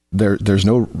 There's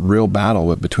no real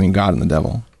battle between God and the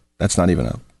devil. That's not even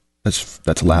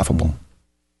that's laughable.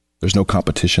 There's no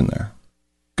competition there.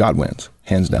 God wins,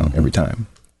 hands down, every time.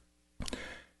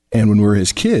 And when we're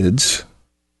his kids,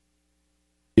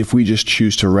 if we just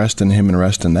choose to rest in him and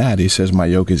rest in that, he says, "My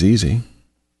yoke is easy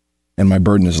and my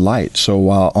burden is light." So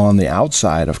while on the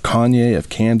outside of Kanye, of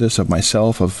Candace, of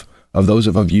myself, of those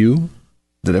of you,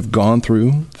 that have gone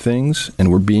through things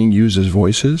and we're being used as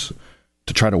voices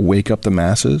to try to wake up the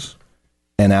masses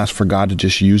and ask for God to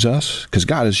just use us, because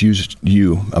God has used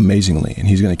you amazingly and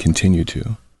he's going to continue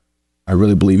to. I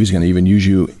really believe he's going to even use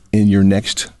you in your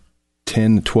next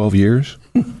 10, 12 years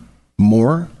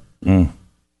more than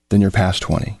your past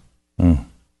 20.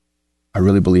 I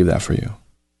really believe that for you.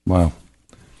 Wow.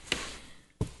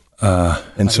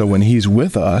 And so when he's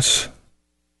with us,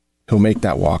 he'll make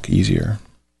that walk easier.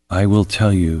 I will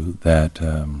tell you that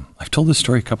I've told this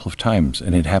story a couple of times,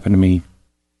 and it happened to me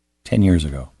 10 years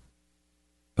ago.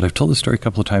 But I've told this story a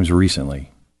couple of times recently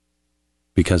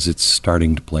because it's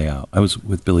starting to play out. I was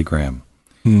with Billy Graham.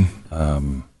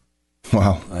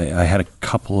 Wow. I had a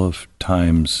couple of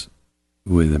times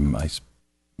with him. I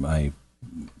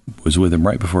was with him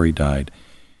right before he died.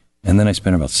 And then I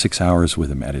spent about 6 hours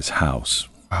with him at his house.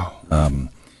 Wow.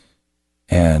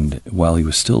 And while he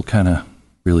was still kind of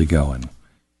really going.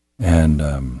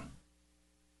 And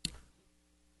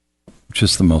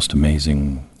just the most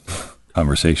amazing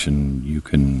conversation you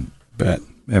can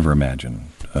ever imagine.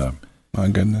 My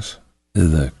goodness.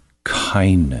 The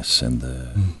kindness and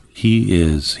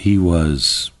he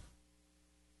was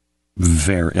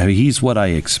very, I mean, he's what I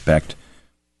expect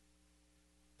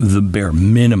the bare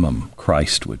minimum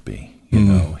Christ would be. You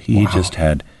know, he just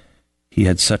had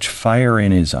such fire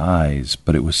in his eyes,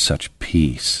 but it was such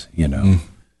peace, you know.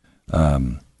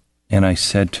 And I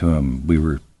said to him, we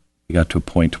got to a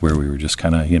point where we were just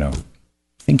kind of, you know,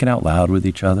 thinking out loud with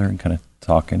each other and kind of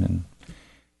talking.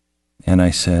 And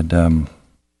I said,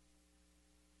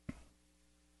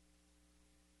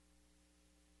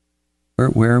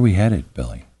 where are we headed,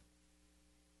 Billy?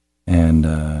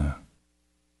 And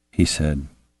he said,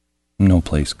 no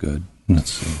place good.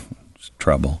 It's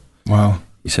trouble. Wow.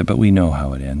 He said, but we know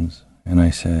how it ends. And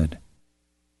I said,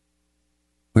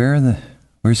 where's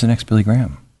the next Billy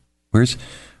Graham? Where's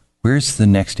the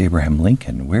next Abraham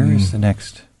Lincoln? Where is the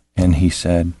next? And he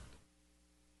said,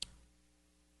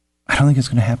 I don't think it's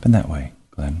going to happen that way,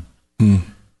 Glenn.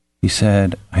 He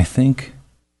said, I think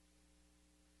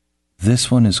this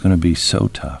one is going to be so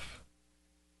tough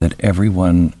that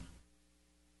everyone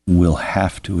will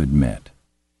have to admit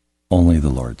only the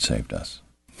Lord saved us.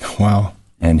 Wow.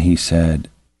 And he said,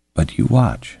 but you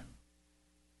watch.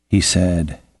 He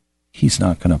said, he's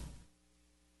not going to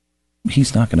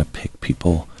pick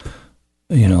people,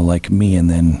 you know, like me, and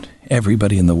then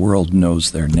everybody in the world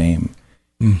knows their name.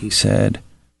 He said,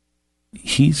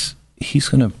 he's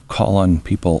going to call on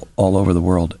people all over the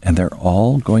world, and they're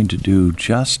all going to do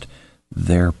just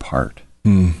their part.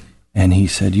 And he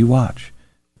said, you watch.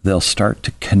 They'll start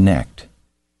to connect.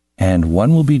 And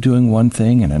one will be doing one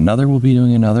thing, and another will be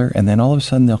doing another, and then all of a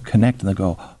sudden they'll connect, and they'll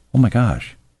go, oh my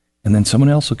gosh. And then someone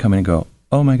else will come in and go,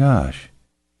 oh my gosh.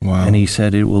 Wow. And he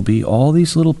said it will be all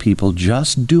these little people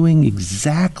just doing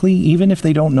exactly, even if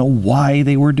they don't know why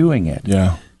they were doing it,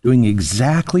 doing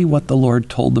exactly what the Lord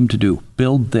told them to do.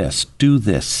 Build this, do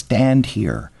this, stand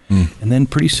here. And then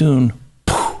pretty soon,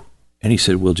 poof, and he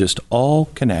said, we'll just all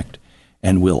connect,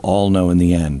 and we'll all know in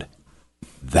the end,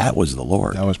 that was the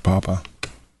Lord. That was Papa.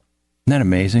 Isn't that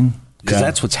amazing? Because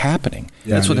that's what's happening.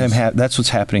 Yeah, that's what's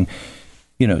happening.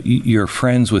 You know, you're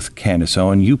friends with Candace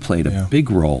Owens. You played a big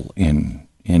role in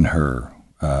her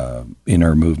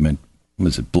movement.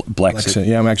 Was it Blexit?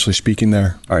 Yeah, I'm actually speaking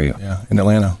there. Are you? Yeah, in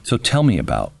Atlanta. So tell me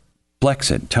about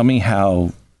Blexit. Tell me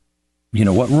how, you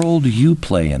know, what role do you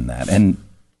play in that? And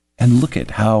look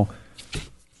at how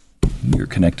you're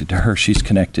connected to her. She's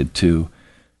connected to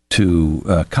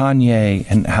Kanye,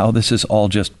 and how this is all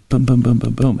just boom, boom, boom,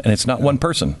 boom, boom. And it's not one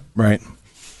person. Right.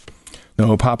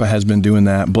 No, Papa has been doing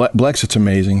that. Blexit's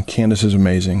amazing. Candace is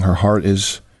amazing. Her heart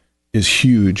is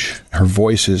huge. Her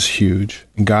voice is huge.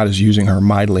 And God is using her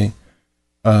mightily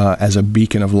as a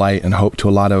beacon of light and hope to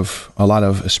a lot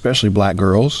of especially black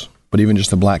girls, but even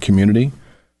just the black community,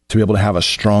 to be able to have a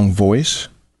strong voice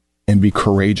and be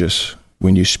courageous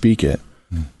when you speak it.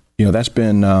 You know, that's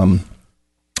been,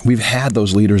 we've had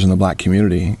those leaders in the black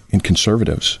community and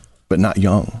conservatives, but not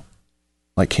young,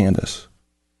 like Candace.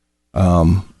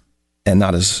 And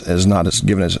not as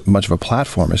given as much of a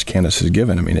platform as Candace has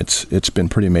given. I mean, it's been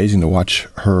pretty amazing to watch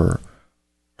her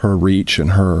reach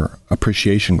and her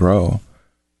appreciation grow.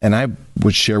 And I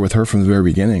would share with her from the very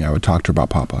beginning. I would talk to her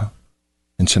about Papa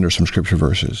and send her some scripture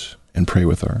verses and pray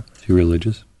with her. Is she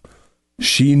religious?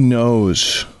 She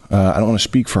knows. I don't want to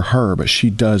speak for her, but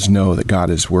she does know that God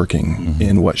is working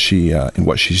in what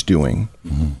she's doing.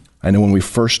 I know when we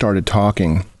first started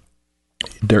talking,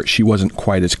 she wasn't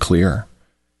quite as clear.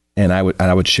 And I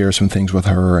would share some things with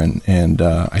her, and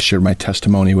I shared my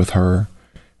testimony with her,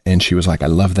 and she was like, I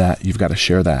love that. You've got to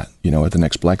share that, you know, at the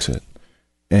next Blexit.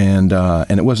 And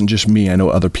it wasn't just me. I know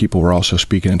other people were also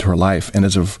speaking into her life. And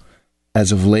as of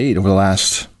late, over the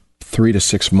last 3 to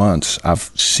 6 months,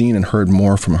 I've seen and heard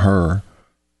more from her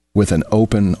with an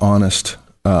open, honest,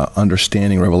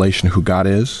 understanding, revelation of who God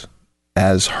is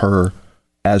as her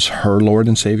Lord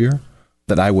and Savior,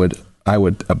 that I would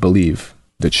believe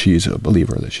that she's a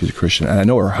believer, that she's a Christian. And I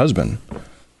know her husband,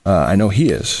 I know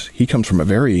he is. He comes from a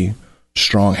very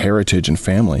strong heritage and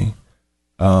family,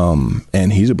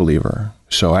 and he's a believer.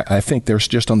 So I think there's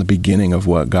just on the beginning of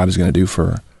what God is going to do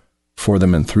for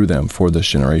them and through them for this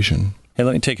generation. Hey,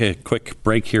 let me take a quick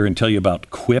break here and tell you about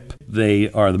Quip.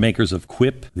 They are the makers of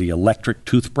Quip, the electric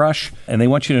toothbrush, and they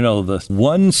want you to know the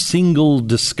one single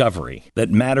discovery that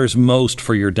matters most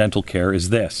for your dental care is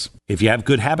this. If you have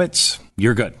good habits,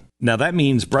 you're good. Now, that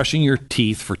means brushing your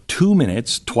teeth for 2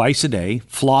 minutes twice a day,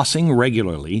 flossing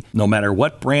regularly, no matter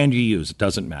what brand you use, it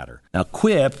doesn't matter. Now,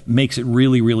 Quip makes it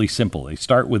really, really simple. They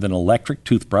start with an electric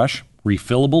toothbrush,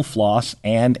 refillable floss,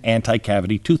 and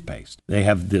anti-cavity toothpaste. They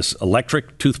have this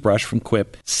electric toothbrush from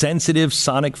Quip, sensitive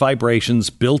sonic vibrations,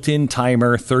 built-in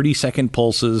timer, 30-second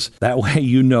pulses. That way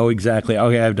you know exactly,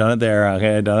 okay, I've done it there,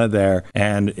 okay, I've done it there,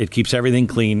 and it keeps everything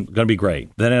clean. Going to be great.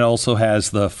 Then it also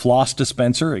has the floss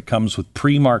dispenser. It comes with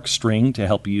pre-marked string to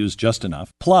help you use just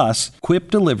enough. Plus, Quip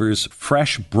delivers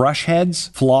fresh brush heads,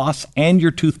 floss, and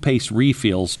your toothpaste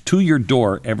refills to your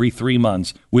door every 3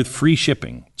 months with free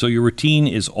shipping. So your routine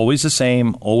is always the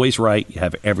same, always right. You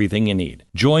have everything you need.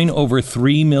 Join over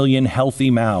 3 million healthy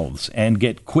mouths and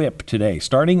get Quip today,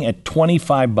 starting at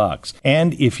 $25.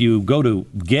 And if you go to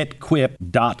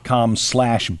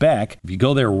getquip.com/Beck, if you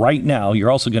go there right now,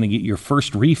 you're also going to get your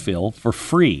first refill for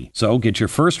free. So get your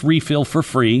first refill for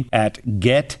free at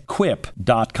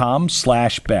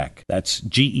getquip.com/Beck. That's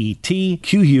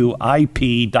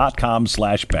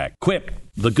GETQUIP.com/Beck. Quip,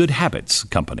 the Good Habits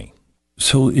Company.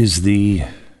 So is the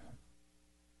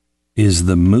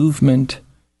movement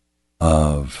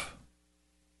of,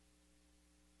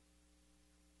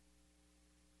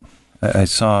 I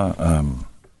saw,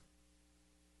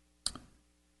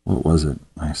 what was it?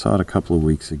 I saw it a couple of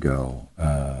weeks ago.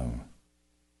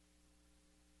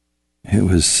 It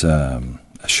was a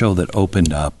show that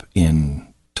opened up in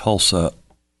Tulsa,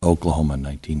 Oklahoma in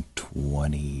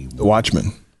 1920. The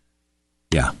Watchmen.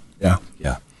 Yeah. Yeah.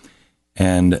 Yeah.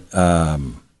 And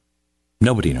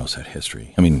nobody knows that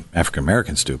history. I mean, African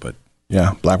Americans do, but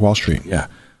yeah, Black Wall Street. Yeah,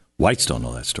 whites don't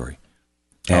know that story.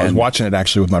 I was watching it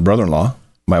actually with my brother-in-law,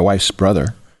 my wife's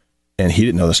brother, and he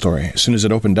didn't know the story. As soon as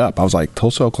it opened up, I was like,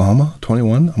 Tulsa, Oklahoma,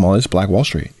 21. I'm all, it's Black Wall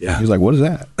Street. Yeah. He was like, what is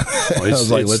that? Well, I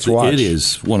was like, let's watch. It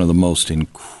is one of the most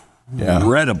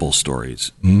incredible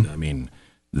stories. Mm-hmm. I mean,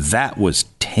 that was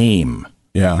tame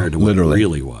compared to what it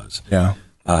really was. Yeah.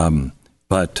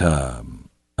 But I'm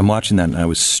watching that, and I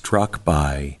was struck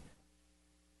by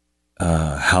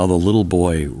how the little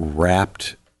boy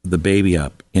wrapped the baby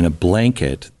up in a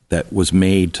blanket that was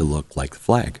made to look like the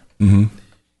flag. Mm-hmm.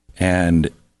 And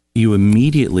you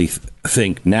immediately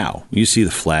think, now, you see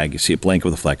the flag, you see a blanket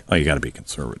with a flag, oh, you got to be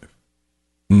conservative.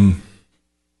 Mm.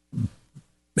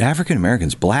 African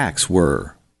Americans, blacks,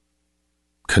 were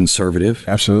conservative.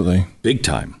 Absolutely. Big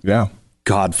time. Yeah.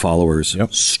 God followers,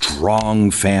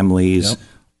 strong families,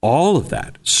 all of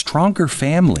that. Stronger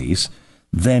families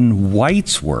than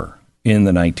whites were in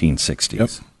the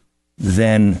 1960s.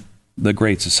 Then the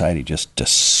Great Society just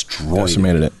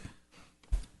decimated it.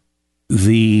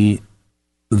 The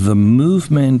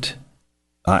movement,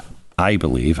 I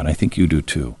believe, and I think you do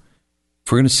too,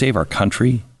 if we're going to save our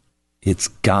country, it's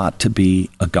got to be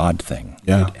a God thing.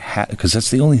 Yeah. Because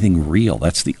that's the only thing real.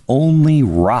 That's the only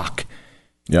rock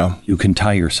you can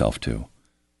tie yourself to.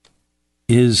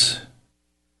 What's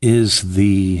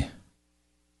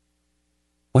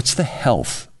the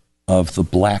health of the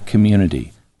black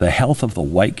community? The health of the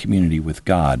white community with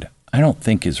God, I don't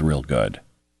think is real good.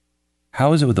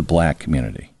 How is it with the black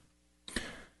community?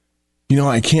 You know,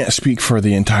 I can't speak for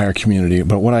the entire community,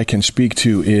 but what I can speak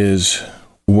to is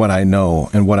what I know.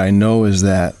 And what I know is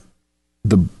that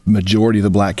the majority of the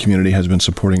black community has been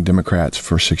supporting Democrats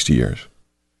for 60 years.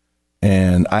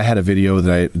 And I had a video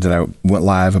that I went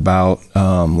live about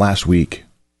last week.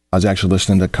 I was actually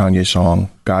listening to Kanye's song,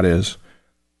 God Is.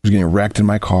 I was getting wrecked in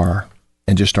my car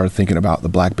and just started thinking about the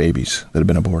black babies that have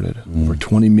been aborted. Over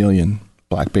 20 million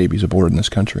black babies aborted in this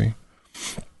country.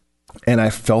 And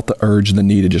I felt the urge and the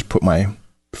need to just put my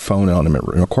phone on and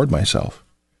record myself.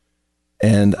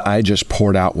 And I just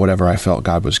poured out whatever I felt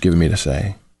God was giving me to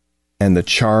say. And the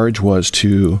charge was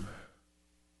to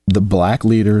the black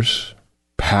leaders,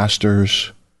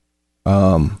 pastors,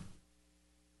 that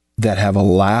have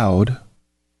allowed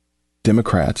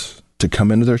Democrats to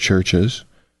come into their churches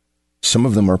Some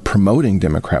of them are promoting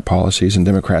Democrat policies and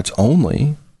Democrats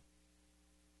only,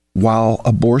 while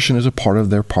abortion is a part of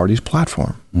their party's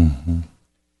platform. Mm-hmm.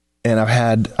 And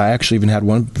I actually even had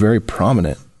one very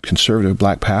prominent conservative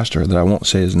black pastor that I won't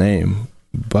say his name,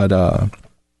 but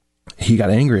he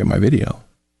got angry at my video.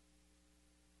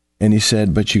 And he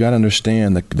said, but you got to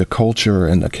understand the culture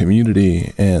and the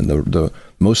community and the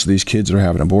most of these kids that are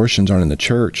having abortions aren't in the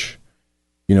church.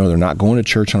 You know, they're not going to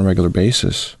church on a regular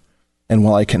basis. And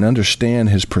while I can understand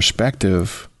his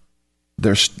perspective,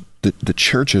 the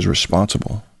church is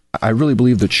responsible. I really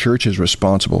believe the church is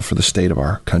responsible for the state of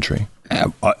our country.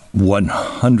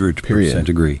 100% Period.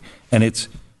 agree. And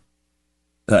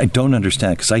I don't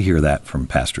understand, because I hear that from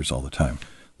pastors all the time.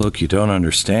 Look, you don't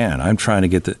understand. I'm trying to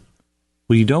get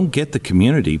well, you don't get the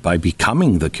community by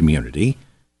becoming the community.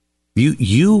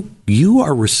 You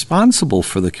are responsible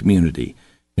for the community.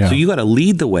 Yeah. So you got to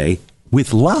lead the way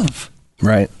with love.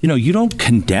 Right. You know, you don't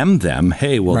condemn them.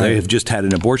 Hey, well, They have just had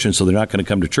an abortion, so they're not going to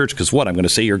come to church. Because what? I'm going to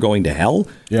say you're going to hell?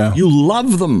 Yeah. You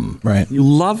love them. Right. You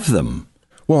love them.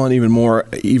 Well, and even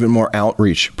more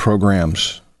outreach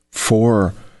programs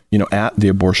for, at the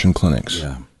abortion clinics.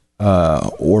 Yeah.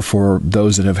 Or for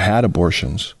those that have had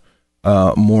abortions.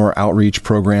 More outreach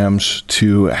programs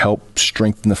to help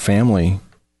strengthen the family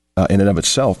in and of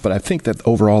itself. But I think that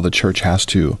overall the church has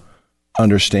to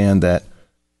understand that,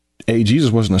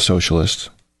 Jesus wasn't a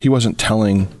socialist. He wasn't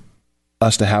telling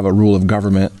us to have a rule of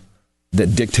government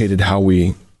that dictated how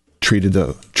we treated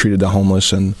the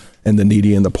homeless and the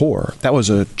needy and the poor. That was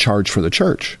a charge for the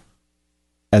church.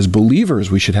 As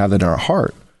believers, we should have that in our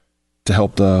heart to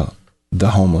help the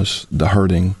homeless, the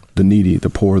hurting, the needy, the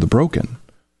poor, the broken.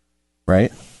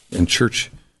 Right? And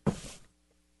church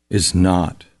is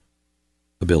not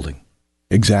a building.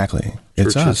 Exactly.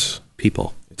 It's Church us. is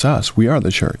people. It's us. We are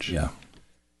the church. Yeah.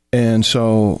 And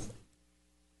so,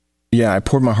 I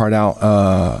poured my heart out.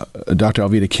 Dr.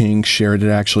 Alveda King shared it,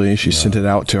 actually. She sent it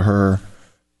out to her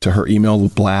email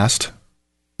blast.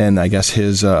 And I guess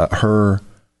her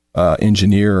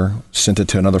engineer sent it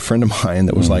to another friend of mine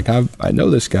that was like, I know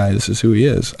this guy. This is who he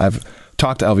is. I've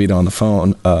talked to Alveda on the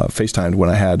phone, FaceTimed when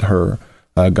I had her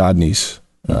godniece,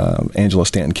 Angela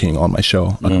Stanton King, on my show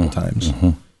a couple times.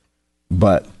 Mm-hmm.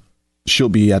 But she'll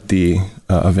be at the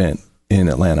event in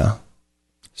Atlanta.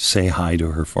 Say hi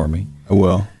to her for me. I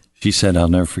will. She said, I'll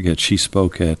never forget, she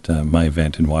spoke at my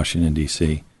event in Washington,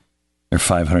 D.C. There are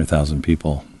 500,000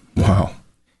 people. Wow.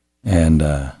 And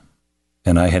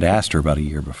I had asked her about a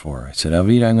year before. I said,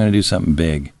 Alveda, I'm going to do something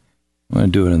big. I'm going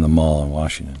to do it in the mall in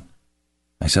Washington.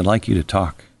 I said, I'd like you to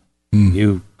talk. Can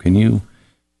you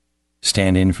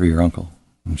stand in for your uncle?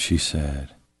 And she said,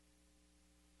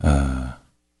 oh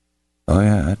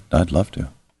yeah, I'd love to.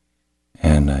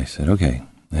 And I said, okay.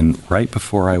 And right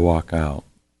before I walk out,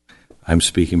 I'm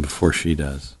speaking before she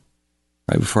does.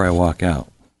 Right before I walk out,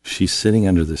 she's sitting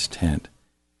under this tent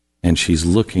and she's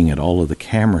looking at all of the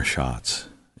camera shots,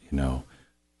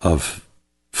 of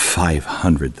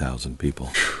 500,000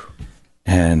 people.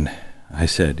 And I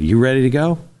said, you ready to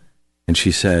go? And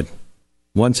she said,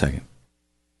 1 second.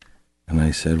 And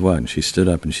I said, what? And she stood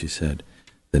up and she said,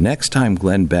 the next time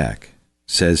Glenn Beck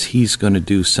says he's going to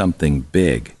do something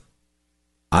big,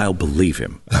 I'll believe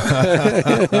him.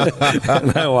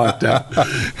 And I walked out.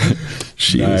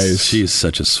 She's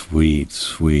such a sweet,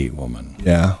 sweet woman.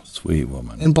 Yeah. Sweet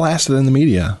woman. And blasted in the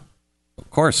media. Of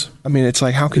course. I mean, it's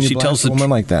like, how can you blast a woman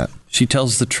like that? She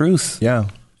tells the truth. Yeah.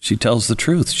 She tells the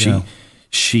truth.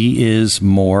 She is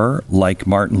more like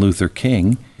Martin Luther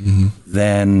King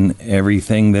than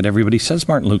everything that everybody says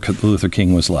Martin Luther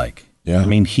King was like. Yeah. I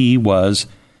mean, he was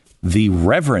the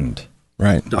Reverend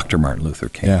Dr. Martin Luther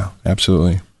King. Yeah,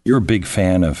 absolutely. You're a big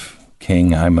fan of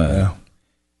King. I am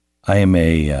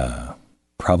a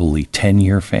probably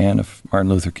 10-year fan of Martin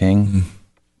Luther King.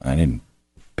 I didn't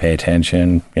pay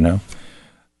attention,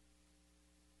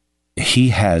 He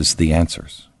has the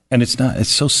answers. And it's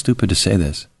so stupid to say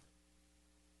this,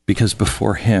 because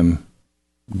before him,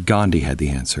 Gandhi had the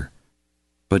answer.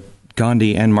 But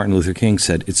Gandhi and Martin Luther King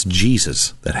said it's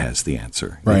Jesus that has the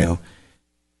answer. Right.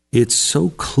 It's so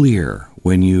clear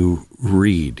when you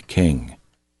read King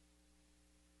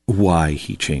why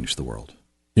he changed the world.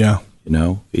 Yeah.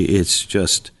 It's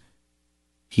just,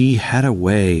 he had a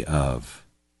way of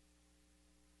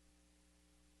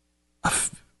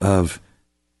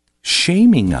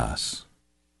shaming us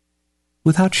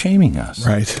without shaming us.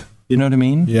 Right. You know what I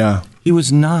mean? Yeah. He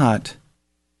was not,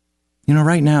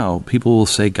 right now, people will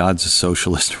say God's a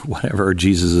socialist or whatever, or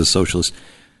Jesus is a socialist.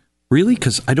 Really?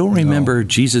 Because I don't remember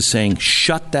Jesus saying,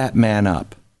 shut that man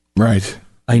up. Right.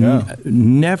 I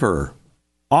never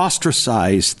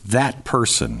ostracized that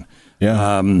person.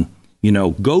 Yeah.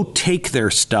 go take their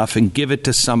stuff and give it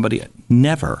to somebody.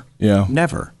 Never. Yeah.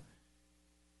 Never.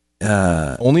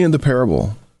 Only in the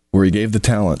parable where he gave the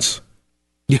talents.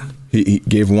 Yeah. He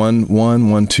gave one,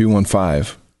 2, 1,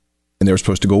 5, and they were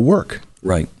supposed to go work.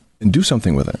 Right. And do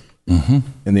something with it. Mm-hmm.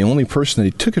 And the only person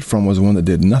that he took it from was the one that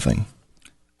did nothing.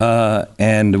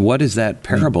 And what is that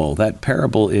parable? That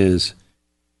parable is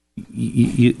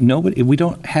nobody. We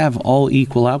don't have all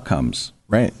equal outcomes.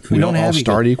 Right. We don't all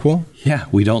start equal. Yeah,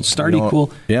 we don't start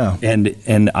equal. Yeah.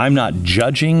 And I'm not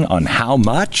judging on how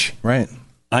much. Right.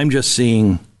 I'm just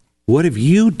seeing, what have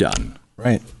you done?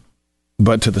 Right.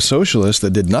 But to the socialist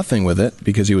that did nothing with it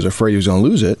because he was afraid he was going to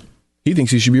lose it, he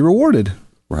thinks he should be rewarded.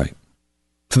 Right.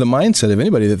 To the mindset of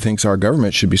anybody that thinks our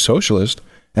government should be socialist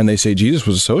and they say Jesus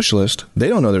was a socialist, they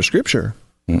don't know their scripture.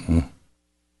 Mm-mm.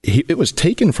 It was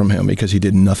taken from him because he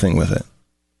did nothing with it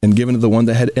and given to the one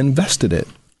that had invested it.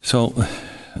 So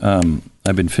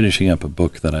I've been finishing up a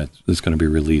book that is going to be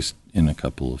released in a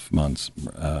couple of months,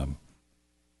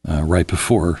 right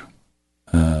before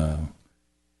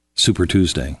Super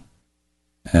Tuesday.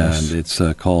 And it's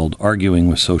called Arguing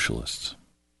with Socialists.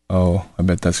 Oh, I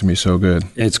bet that's going to be so good.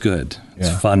 It's good. It's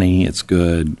Yeah. funny. It's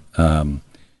good.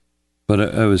 But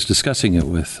I was discussing it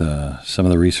with some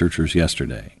of the researchers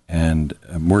yesterday, and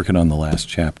I'm working on the last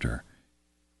chapter.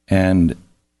 And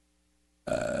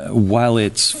while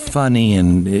it's funny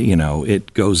and,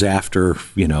 it goes after,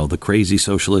 the crazy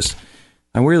socialists,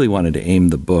 I really wanted to aim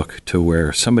the book to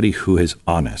where somebody who is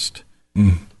honest,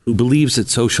 who believes that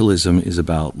socialism is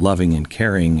about loving and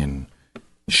caring and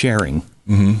sharing,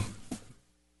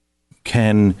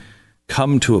 can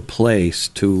come to a place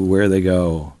to where they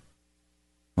go,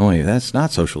 oh, wait, that's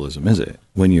not socialism, is it?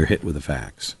 When you're hit with the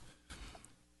facts.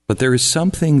 But there is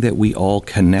something that we all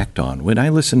connect on. When I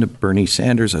listen to Bernie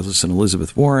Sanders, I listen to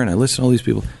Elizabeth Warren, I listen to all these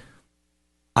people,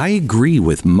 I agree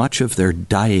with much of their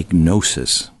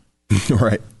diagnosis.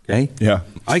 Right. Okay? Yeah.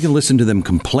 I can listen to them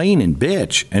complain and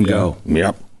bitch and go,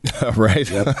 yep. Right.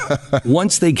 Yep.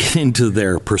 Once they get into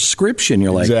their prescription,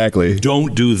 you're like, Exactly.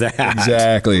 don't do that.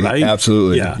 Exactly. Right?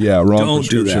 Absolutely. Yeah. Wrong Don't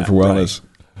do prescription that. for wellness.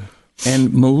 Right. And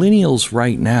millennials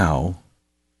right now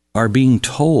are being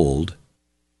told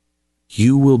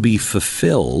you will be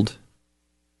fulfilled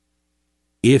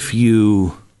if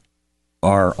you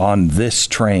are on this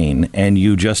train and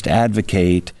you just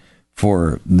advocate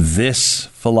for this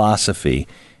philosophy,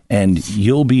 and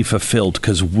you'll be fulfilled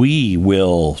because we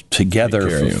will together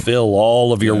fulfill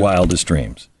all of your wildest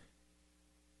dreams.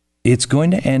 It's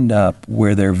going to end up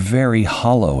where they're very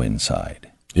hollow inside.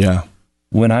 Yeah.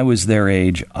 When I was their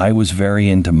age, I was very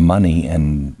into money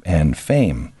and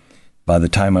fame. By the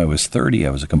time I was 30, I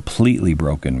was a completely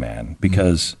broken man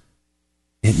because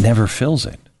it never fills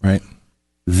it. Right.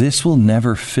 This will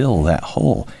never fill that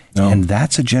hole. No. And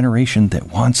that's a generation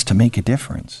that wants to make a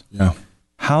difference. Yeah.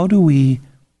 How do we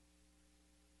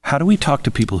talk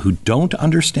to people who don't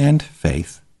understand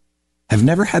faith, have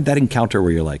never had that encounter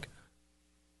where you're like,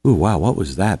 ooh, wow, what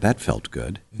was that? That felt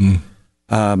good.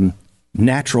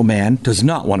 Natural man does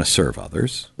not want to serve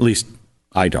others. At least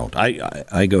I don't.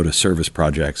 I go to service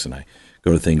projects and I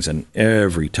go to things, and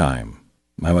every time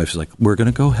my wife's like, we're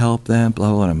going to go help them,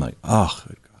 blah, blah, and I'm like, oh,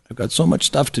 I've got so much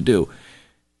stuff to do.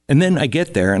 And then I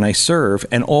get there and I serve,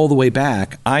 and all the way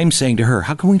back, I'm saying to her,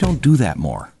 how come we don't do that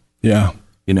more? Yeah.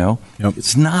 Yep.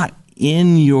 It's not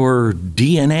in your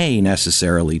DNA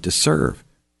necessarily to serve.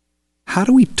 How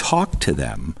do we talk to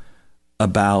them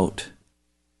about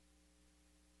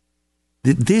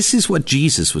this? Is what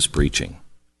Jesus was preaching.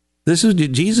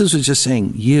 Jesus was just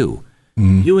saying, you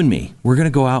and me, we're going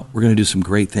to go out, we're going to do some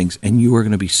great things, and you are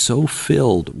going to be so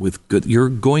filled with good. You're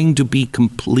going to be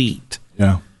complete.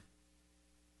 Yeah.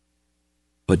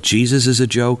 But Jesus is a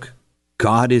joke.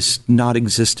 God is not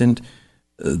existent.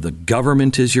 The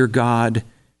government is your God.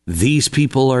 These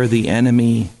people are the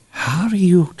enemy. How do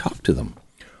you talk to them?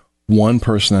 One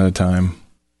person at a time.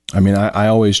 I mean, I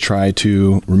always try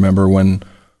to remember when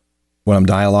I'm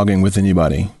dialoguing with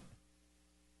anybody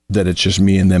that it's just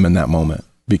me and them in that moment.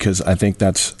 Because I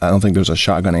don't think there's a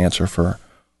shotgun answer for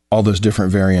all those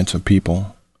different variants of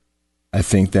people. I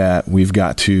think that we've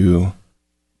got to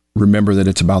remember that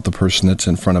it's about the person that's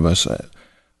in front of us.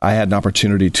 I had an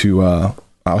opportunity to,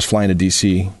 I was flying to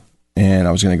DC and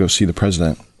I was going to go see the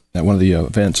president at one of the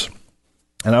events.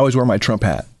 And I always wear my Trump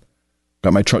hat.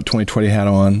 Got my Trump 2020 hat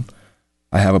on.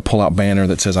 I have a pull-out banner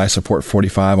that says I support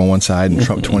 45 on one side and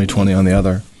Trump 2020 on the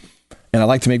other. And I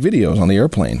like to make videos on the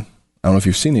airplane. I don't know if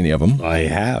you've seen any of them. I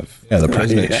have. Yeah, the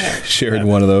president shared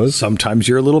one of those. Sometimes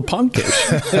you're a little punkish.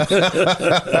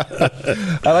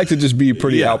 I like to just be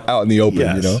pretty out in the open,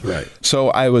 Yes, right.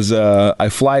 So I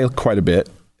fly quite a bit.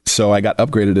 So I got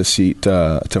upgraded a seat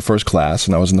to first class,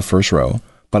 and I was in the first row,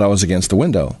 but I was against the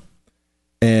window.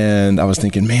 And I was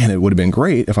thinking, man, it would have been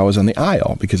great if I was on the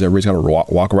aisle, because everybody's got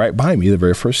to walk right by me, the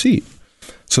very first seat.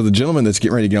 So the gentleman that's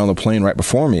getting ready to get on the plane right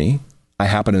before me, I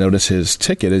happen to notice his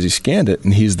ticket as he scanned it,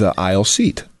 and he's the aisle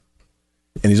seat.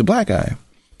 And he's a black guy.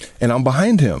 And I'm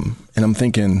behind him, and I'm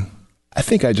thinking, I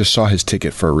think I just saw his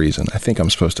ticket for a reason. I think I'm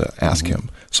supposed to ask him.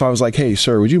 So I was like, hey,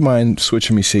 sir, would you mind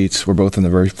switching me seats? We're both in the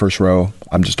very first row.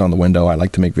 I'm just on the window. I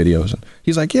like to make videos. And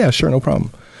he's like, yeah, sure, no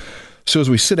problem. So as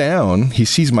we sit down, he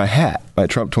sees my hat, my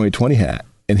Trump 2020 hat.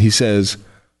 And he says,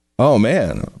 oh,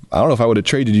 man, I don't know if I would have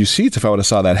traded you seats if I would have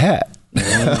saw that hat.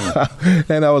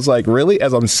 And I was like, really?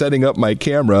 As I'm setting up my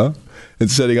camera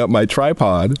and setting up my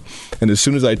tripod. And as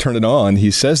soon as I turn it on,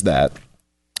 he says that.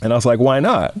 And I was like, why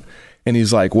not? And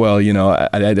he's like, well, you know,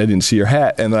 I didn't see your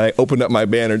hat. And I opened up my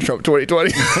banner, Trump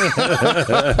 2020.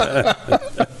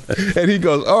 And he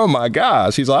goes, oh, my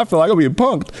gosh. He's like, I feel like I'm being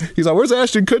punked. He's like, where's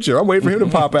Ashton Kutcher? I'm waiting for him to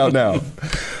pop out now.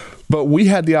 But we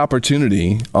had the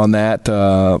opportunity on that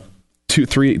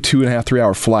 2.5, 3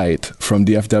 hour flight from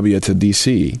DFW to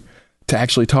D.C. to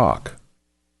actually talk.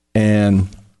 And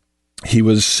he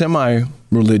was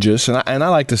semi-religious. And I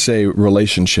like to say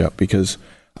relationship, because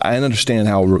I understand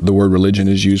how the word religion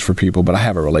is used for people, but I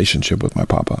have a relationship with my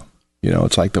Papa. You know,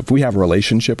 it's like if we have a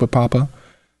relationship with Papa,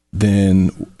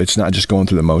 then it's not just going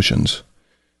through the motions.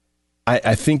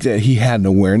 I think that he had an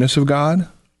awareness of God,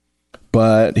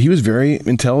 but he was very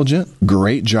intelligent,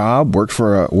 great job, worked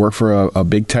for a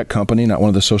big tech company, not one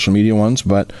of the social media ones,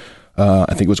 but I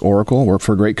think it was Oracle, worked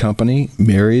for a great company,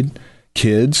 married,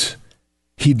 kids.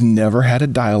 He'd never had a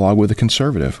dialogue with a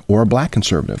conservative or a black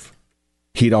conservative.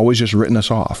 He'd always just written us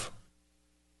off.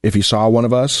 If he saw one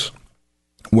of us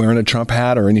wearing a Trump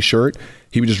hat or any shirt,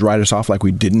 he would just write us off like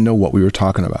we didn't know what we were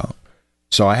talking about.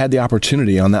 So I had the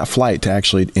opportunity on that flight to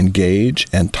actually engage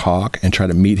and talk and try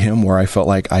to meet him where I felt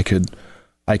like I could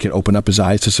open up his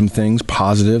eyes to some things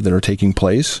positive that are taking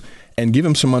place, and give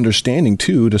him some understanding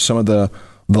too to some of the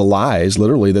lies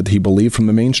literally that he believed from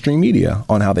the mainstream media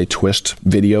on how they twist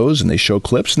videos and they show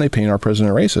clips and they paint our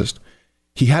president racist.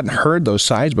 He hadn't heard those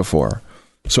sides before.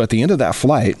 So at the end of that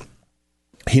flight,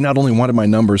 he not only wanted my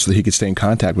number so that he could stay in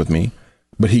contact with me,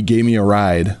 but he gave me a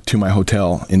ride to my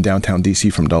hotel in downtown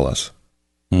DC from Dulles.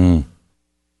 Mm.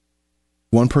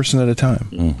 One person at a time.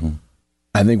 Mm-hmm.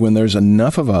 I think when there's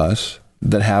enough of us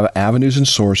that have avenues and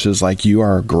sources, like you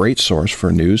are a great source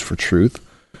for news, for truth,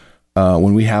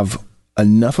 when we have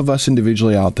enough of us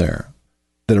individually out there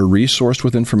that are resourced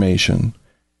with information,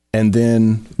 and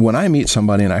then when I meet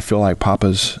somebody and I feel like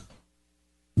Papa's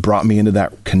brought me into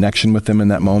that connection with them in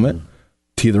that moment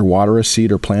to either water a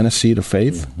seed or plant a seed of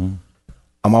faith,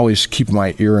 I'm always keeping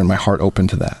my ear and my heart open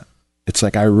to that. It's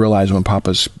like I realize when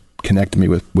Papa's connected me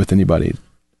with anybody,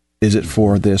 is it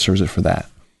for this or is it for that?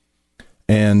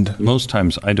 And most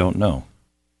times I don't know.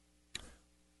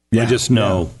 I just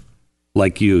know,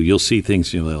 like you'll see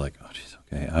things and you're like, oh, geez,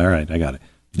 okay, all right, I got it.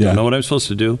 I don't know what I'm supposed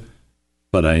to do,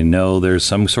 but I know there's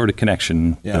some sort of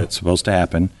connection that's supposed to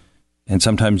happen. And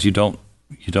sometimes you don't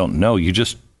know. You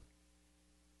just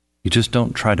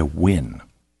don't try to win.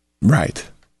 Right.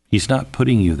 He's not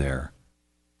putting you there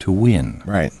to win.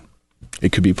 Right.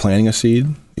 It could be planting a seed.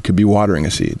 It could be watering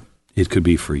a seed. It could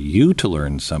be for you to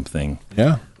learn something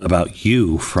about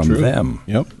you from them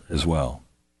as well.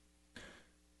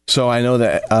 So I know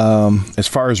that as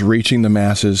far as reaching the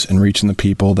masses and reaching the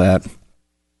people that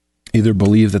either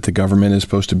believe that the government is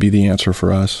supposed to be the answer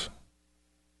for us,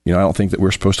 you know, I don't think that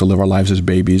we're supposed to live our lives as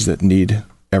babies that need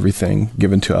everything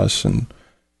given to us and,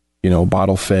 you know,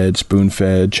 bottle fed, spoon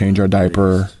fed, change our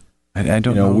diaper. I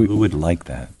don't know who would like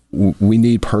that. We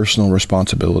need personal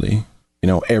responsibility. You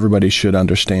know, everybody should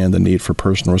understand the need for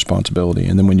personal responsibility.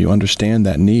 And then when you understand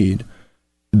that need,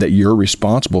 that you're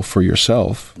responsible for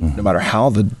yourself, no matter how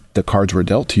the cards were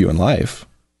dealt to you in life.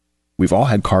 We've all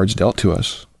had cards dealt to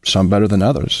us, some better than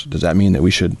others. Does that mean that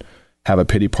we should have a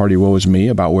pity party, woe is me,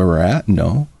 about where we're at?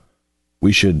 No.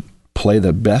 We should play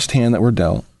the best hand that we're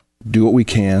dealt, do what we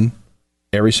can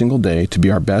every single day to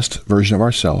be our best version of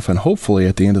ourselves, and hopefully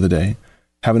at the end of the day,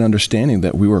 have an understanding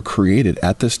that we were created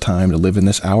at this time to live in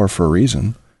this hour for a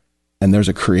reason. And there's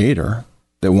a creator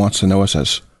that wants to know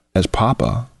us as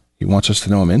Papa. He wants us to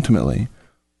know him intimately,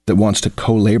 that wants to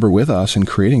co-labor with us in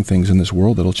creating things in this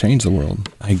world that'll change the world.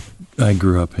 I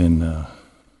grew up in a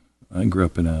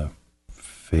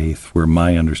faith where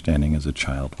my understanding as a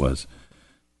child was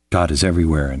God is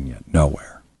everywhere and yet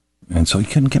nowhere. And so I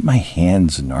couldn't get my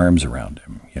hands and arms around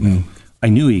him. You know, I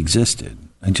knew he existed.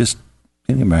 I just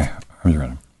didn't get my arms around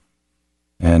him.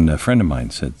 And a friend of mine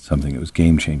said something that was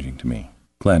game changing to me.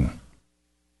 Glenn,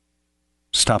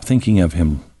 stop thinking of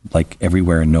him like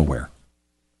everywhere and nowhere.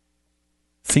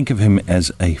 Think of him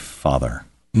as a father.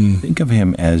 Think of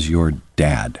him as your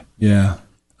dad. Yeah.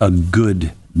 A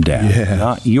good dad. Yes.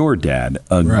 Not your dad,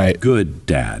 a Right. good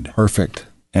dad. Perfect.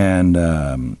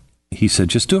 And he said,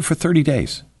 just do it for 30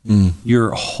 days.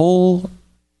 Your whole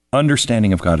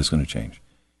understanding of God is going to change.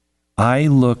 I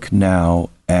look now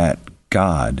at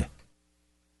God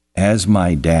as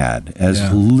my dad,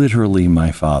 as literally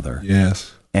my father.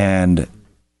 Yes. And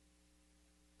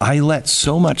I let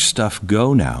so much stuff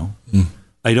go now.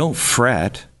 I don't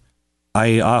fret.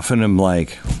 I often am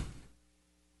like,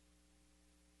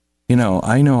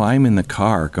 I know I'm in the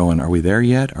car going, are we there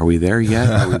yet? Are we there yet?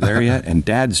 Are we there yet? And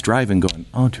Dad's driving going,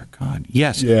 oh, dear God,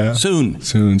 yes, soon.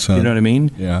 Soon, son. You know what I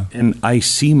mean? Yeah. And I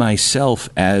see myself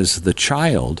as the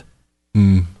child,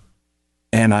 and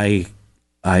it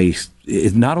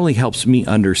not only helps me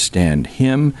understand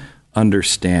him,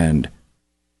 understand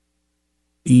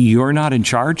you're not in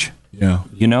charge. Yeah.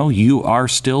 You are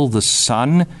still the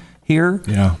son here.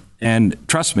 Yeah. And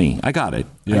trust me, I got it.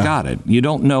 Yeah. I got it. You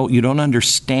don't know, you don't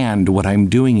understand what I'm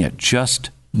doing yet.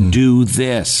 Just do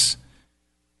this.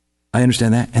 I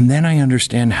understand that. And then I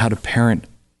understand how to parent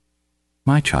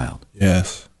my child.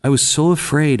 Yes. I was so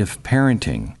afraid of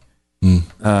parenting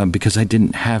because I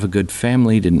didn't have a good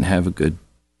family, didn't have a good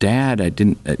dad.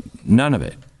 None of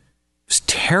it. I was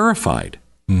terrified.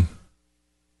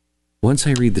 Once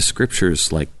I read the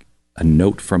scriptures like a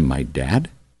note from my dad,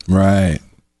 Right.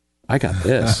 I got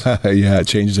this. Yeah, it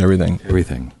changes everything.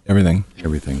 Everything.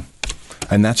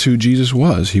 And that's who Jesus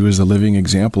was. He was the living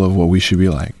example of what we should be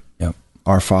like. Yep.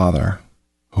 Our Father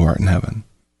who art in heaven.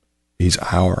 He's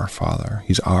our Father.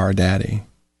 He's our daddy.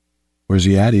 Where's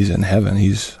he at? He's in heaven.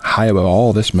 He's high above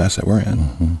all this mess that we're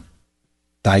in.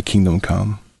 Thy kingdom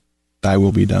come. Thy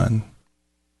will be done.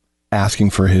 Asking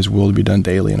for his will to be done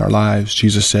daily in our lives.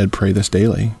 Jesus said, pray this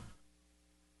daily.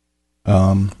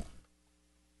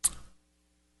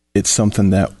 It's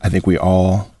something that I think we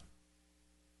all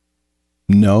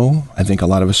know. I think a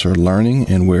lot of us are learning,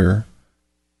 and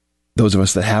those of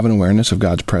us that have an awareness of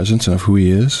God's presence and of who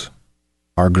he is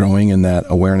are growing in that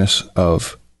awareness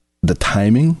of the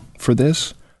timing for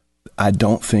this. I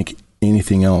don't think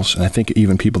anything else, and I think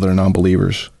even people that are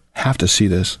non-believers have to see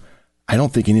this. I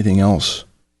don't think anything else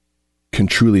can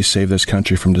truly save this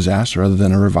country from disaster other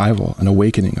than a revival, an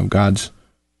awakening of God's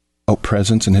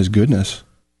presence and his goodness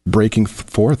breaking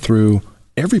forth through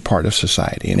every part of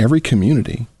society and every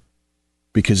community.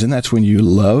 Because then that's when you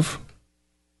love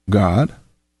God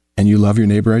and you love your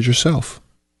neighbor as yourself.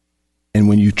 And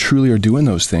when you truly are doing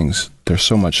those things, there's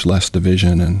so much less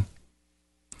division. And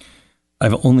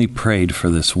I've only prayed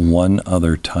for this one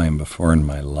other time before in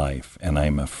my life, and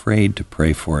I'm afraid to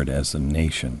pray for it as a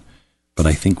nation, but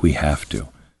I think we have to.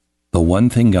 The one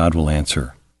thing God will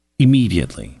answer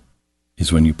immediately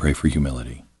is when you pray for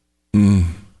humility.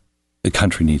 The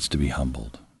country needs to be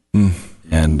humbled.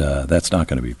 And that's not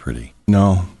going to be pretty.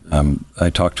 no, I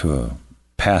talked to a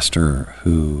pastor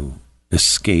who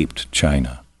escaped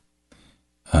China.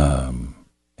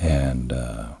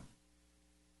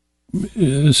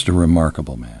 Just a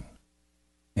remarkable man.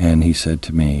 And he said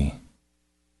to me,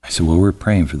 I said, well, we're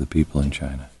praying for the people in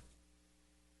China.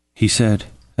 He said,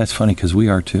 that's funny because we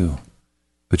are too.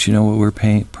 But you know what we're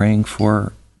praying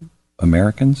for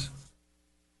Americans?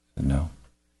 I said, no.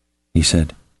 He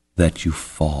said, that you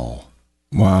fall.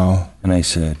 wow. And I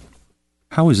said,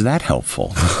 how is that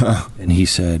helpful? And he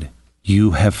said,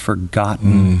 you have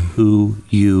forgotten who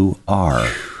you are.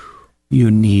 You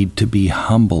need to be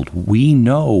humbled. We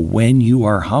know when you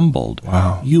are humbled,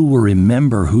 Wow. you will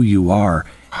remember who you are,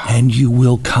 and you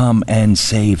will come and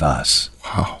save us.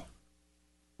 Wow.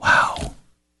 Wow.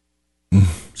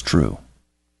 It's true.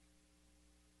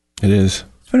 It is.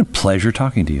 It's been a pleasure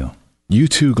talking to you. You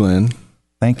too, Glenn.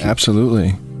 Thank you.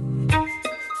 Absolutely.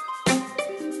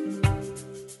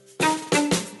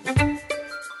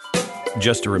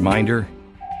 Just a reminder,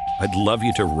 I'd love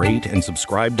you to rate and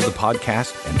subscribe to the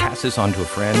podcast and pass this on to a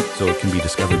friend so it can be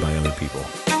discovered by other people.